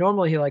even,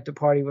 normally he liked to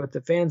party with the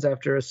fans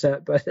after a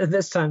set, but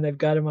this time they've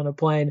got him on a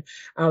plane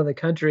out of the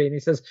country. And he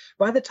says,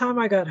 by the time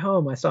I got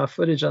home, I saw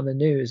footage on the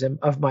news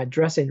of my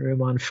dressing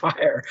room on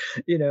fire,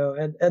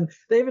 and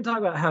they even talk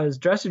about how his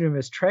dressing room,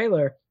 his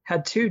trailer,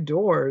 had two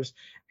doors.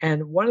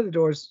 And one of the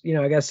doors,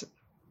 I guess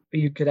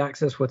you could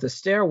access with a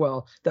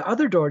stairwell. The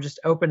other door just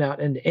opened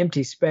out into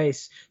empty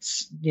space,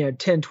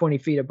 10, 20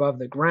 feet above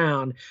the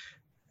ground.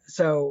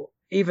 So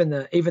even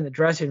the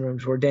dressing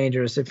rooms were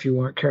dangerous if you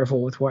weren't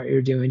careful with what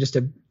you're doing. Just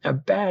a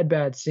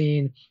bad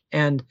scene.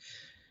 And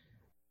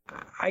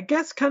I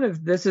guess kind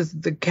of this is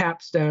the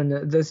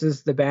capstone. This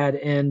is the bad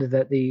end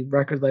that the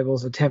record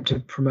labels attempt to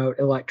promote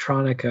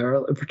electronica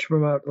or to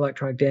promote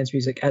electronic dance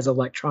music as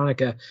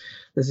electronica.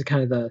 This is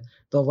kind of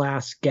the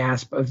last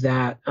gasp of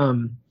that.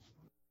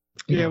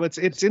 Yeah,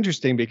 it's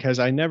interesting because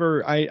I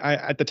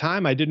at the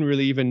time I didn't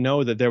really even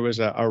know that there was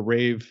a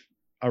rave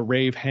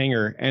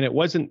hangar, and it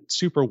wasn't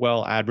super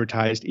well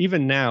advertised.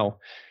 Even now,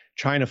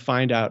 trying to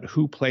find out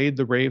who played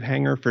the rave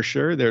hangar for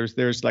sure,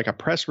 there's like a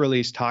press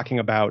release talking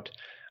about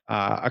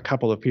a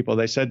couple of people.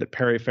 They said that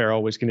Perry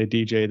Farrell was going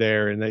to DJ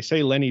there, and they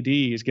say Lenny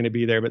D is going to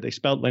be there, but they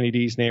spelled Lenny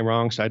D's name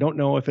wrong, so I don't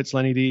know if it's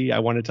Lenny D. I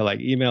wanted to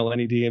email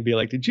Lenny D and be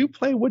like, did you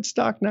play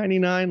Woodstock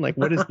 99?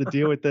 What is the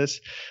deal with this?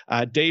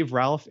 Dave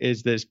Ralph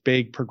is this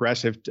big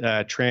progressive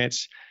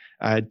trance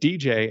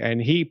DJ, and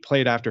he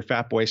played after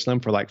Fatboy Slim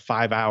for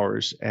 5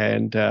 hours,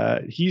 and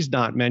he's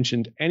not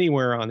mentioned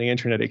anywhere on the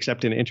internet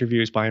except in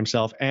interviews by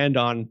himself and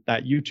on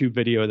that YouTube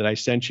video that I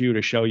sent you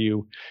to show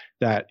you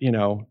that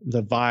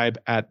the vibe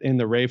in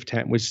the rave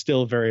tent was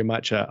still very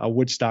much a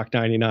Woodstock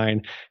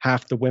 99.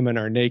 Half the women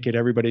are naked,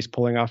 everybody's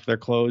pulling off their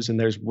clothes, and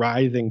there's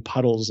writhing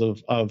puddles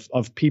of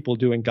people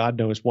doing God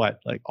knows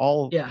what,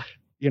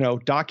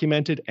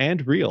 documented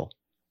and real.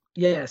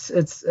 Yes,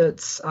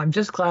 it's I'm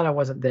just glad I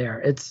wasn't there.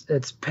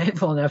 It's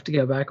painful enough to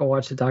go back and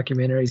watch the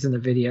documentaries and the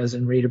videos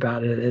and read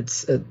about it.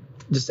 It's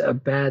just a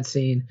bad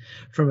scene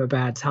from a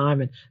bad time.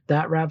 And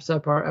that wraps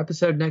up our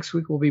episode. Next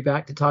week, we'll be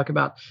back to talk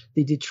about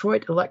the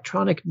Detroit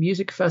Electronic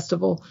Music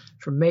Festival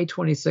from May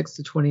 26th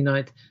to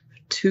 29th,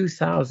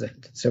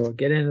 2000. So we'll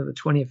get into the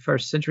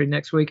 21st century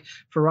next week.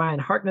 For Ryan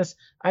Harkness,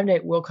 I'm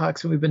Nate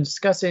Wilcox, and we've been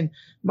discussing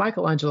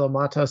Michelangelo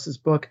Matos'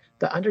 book,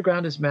 The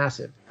Underground is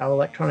Massive, How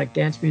Electronic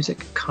Dance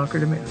Music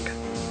Conquered America.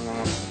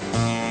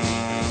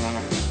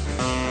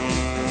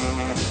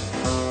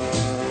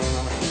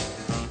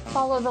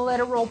 Follow the Let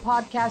It Roll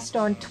podcast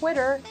on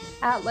Twitter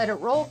at Let It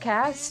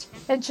Rollcast,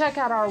 and check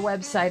out our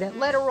website at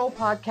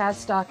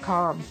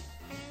letitrollpodcast.com.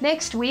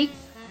 Next week,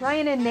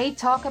 Ryan and Nate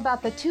talk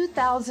about the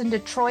 2000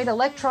 Detroit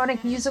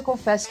Electronic Musical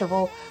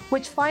Festival,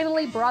 which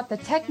finally brought the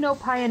techno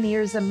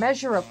pioneers a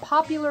measure of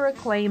popular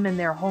acclaim in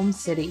their home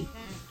city.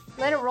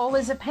 Let It Roll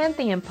is a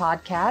Pantheon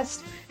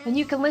podcast, and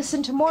you can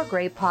listen to more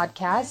great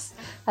podcasts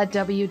at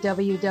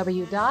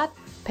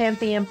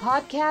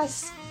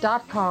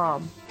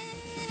www.pantheonpodcasts.com.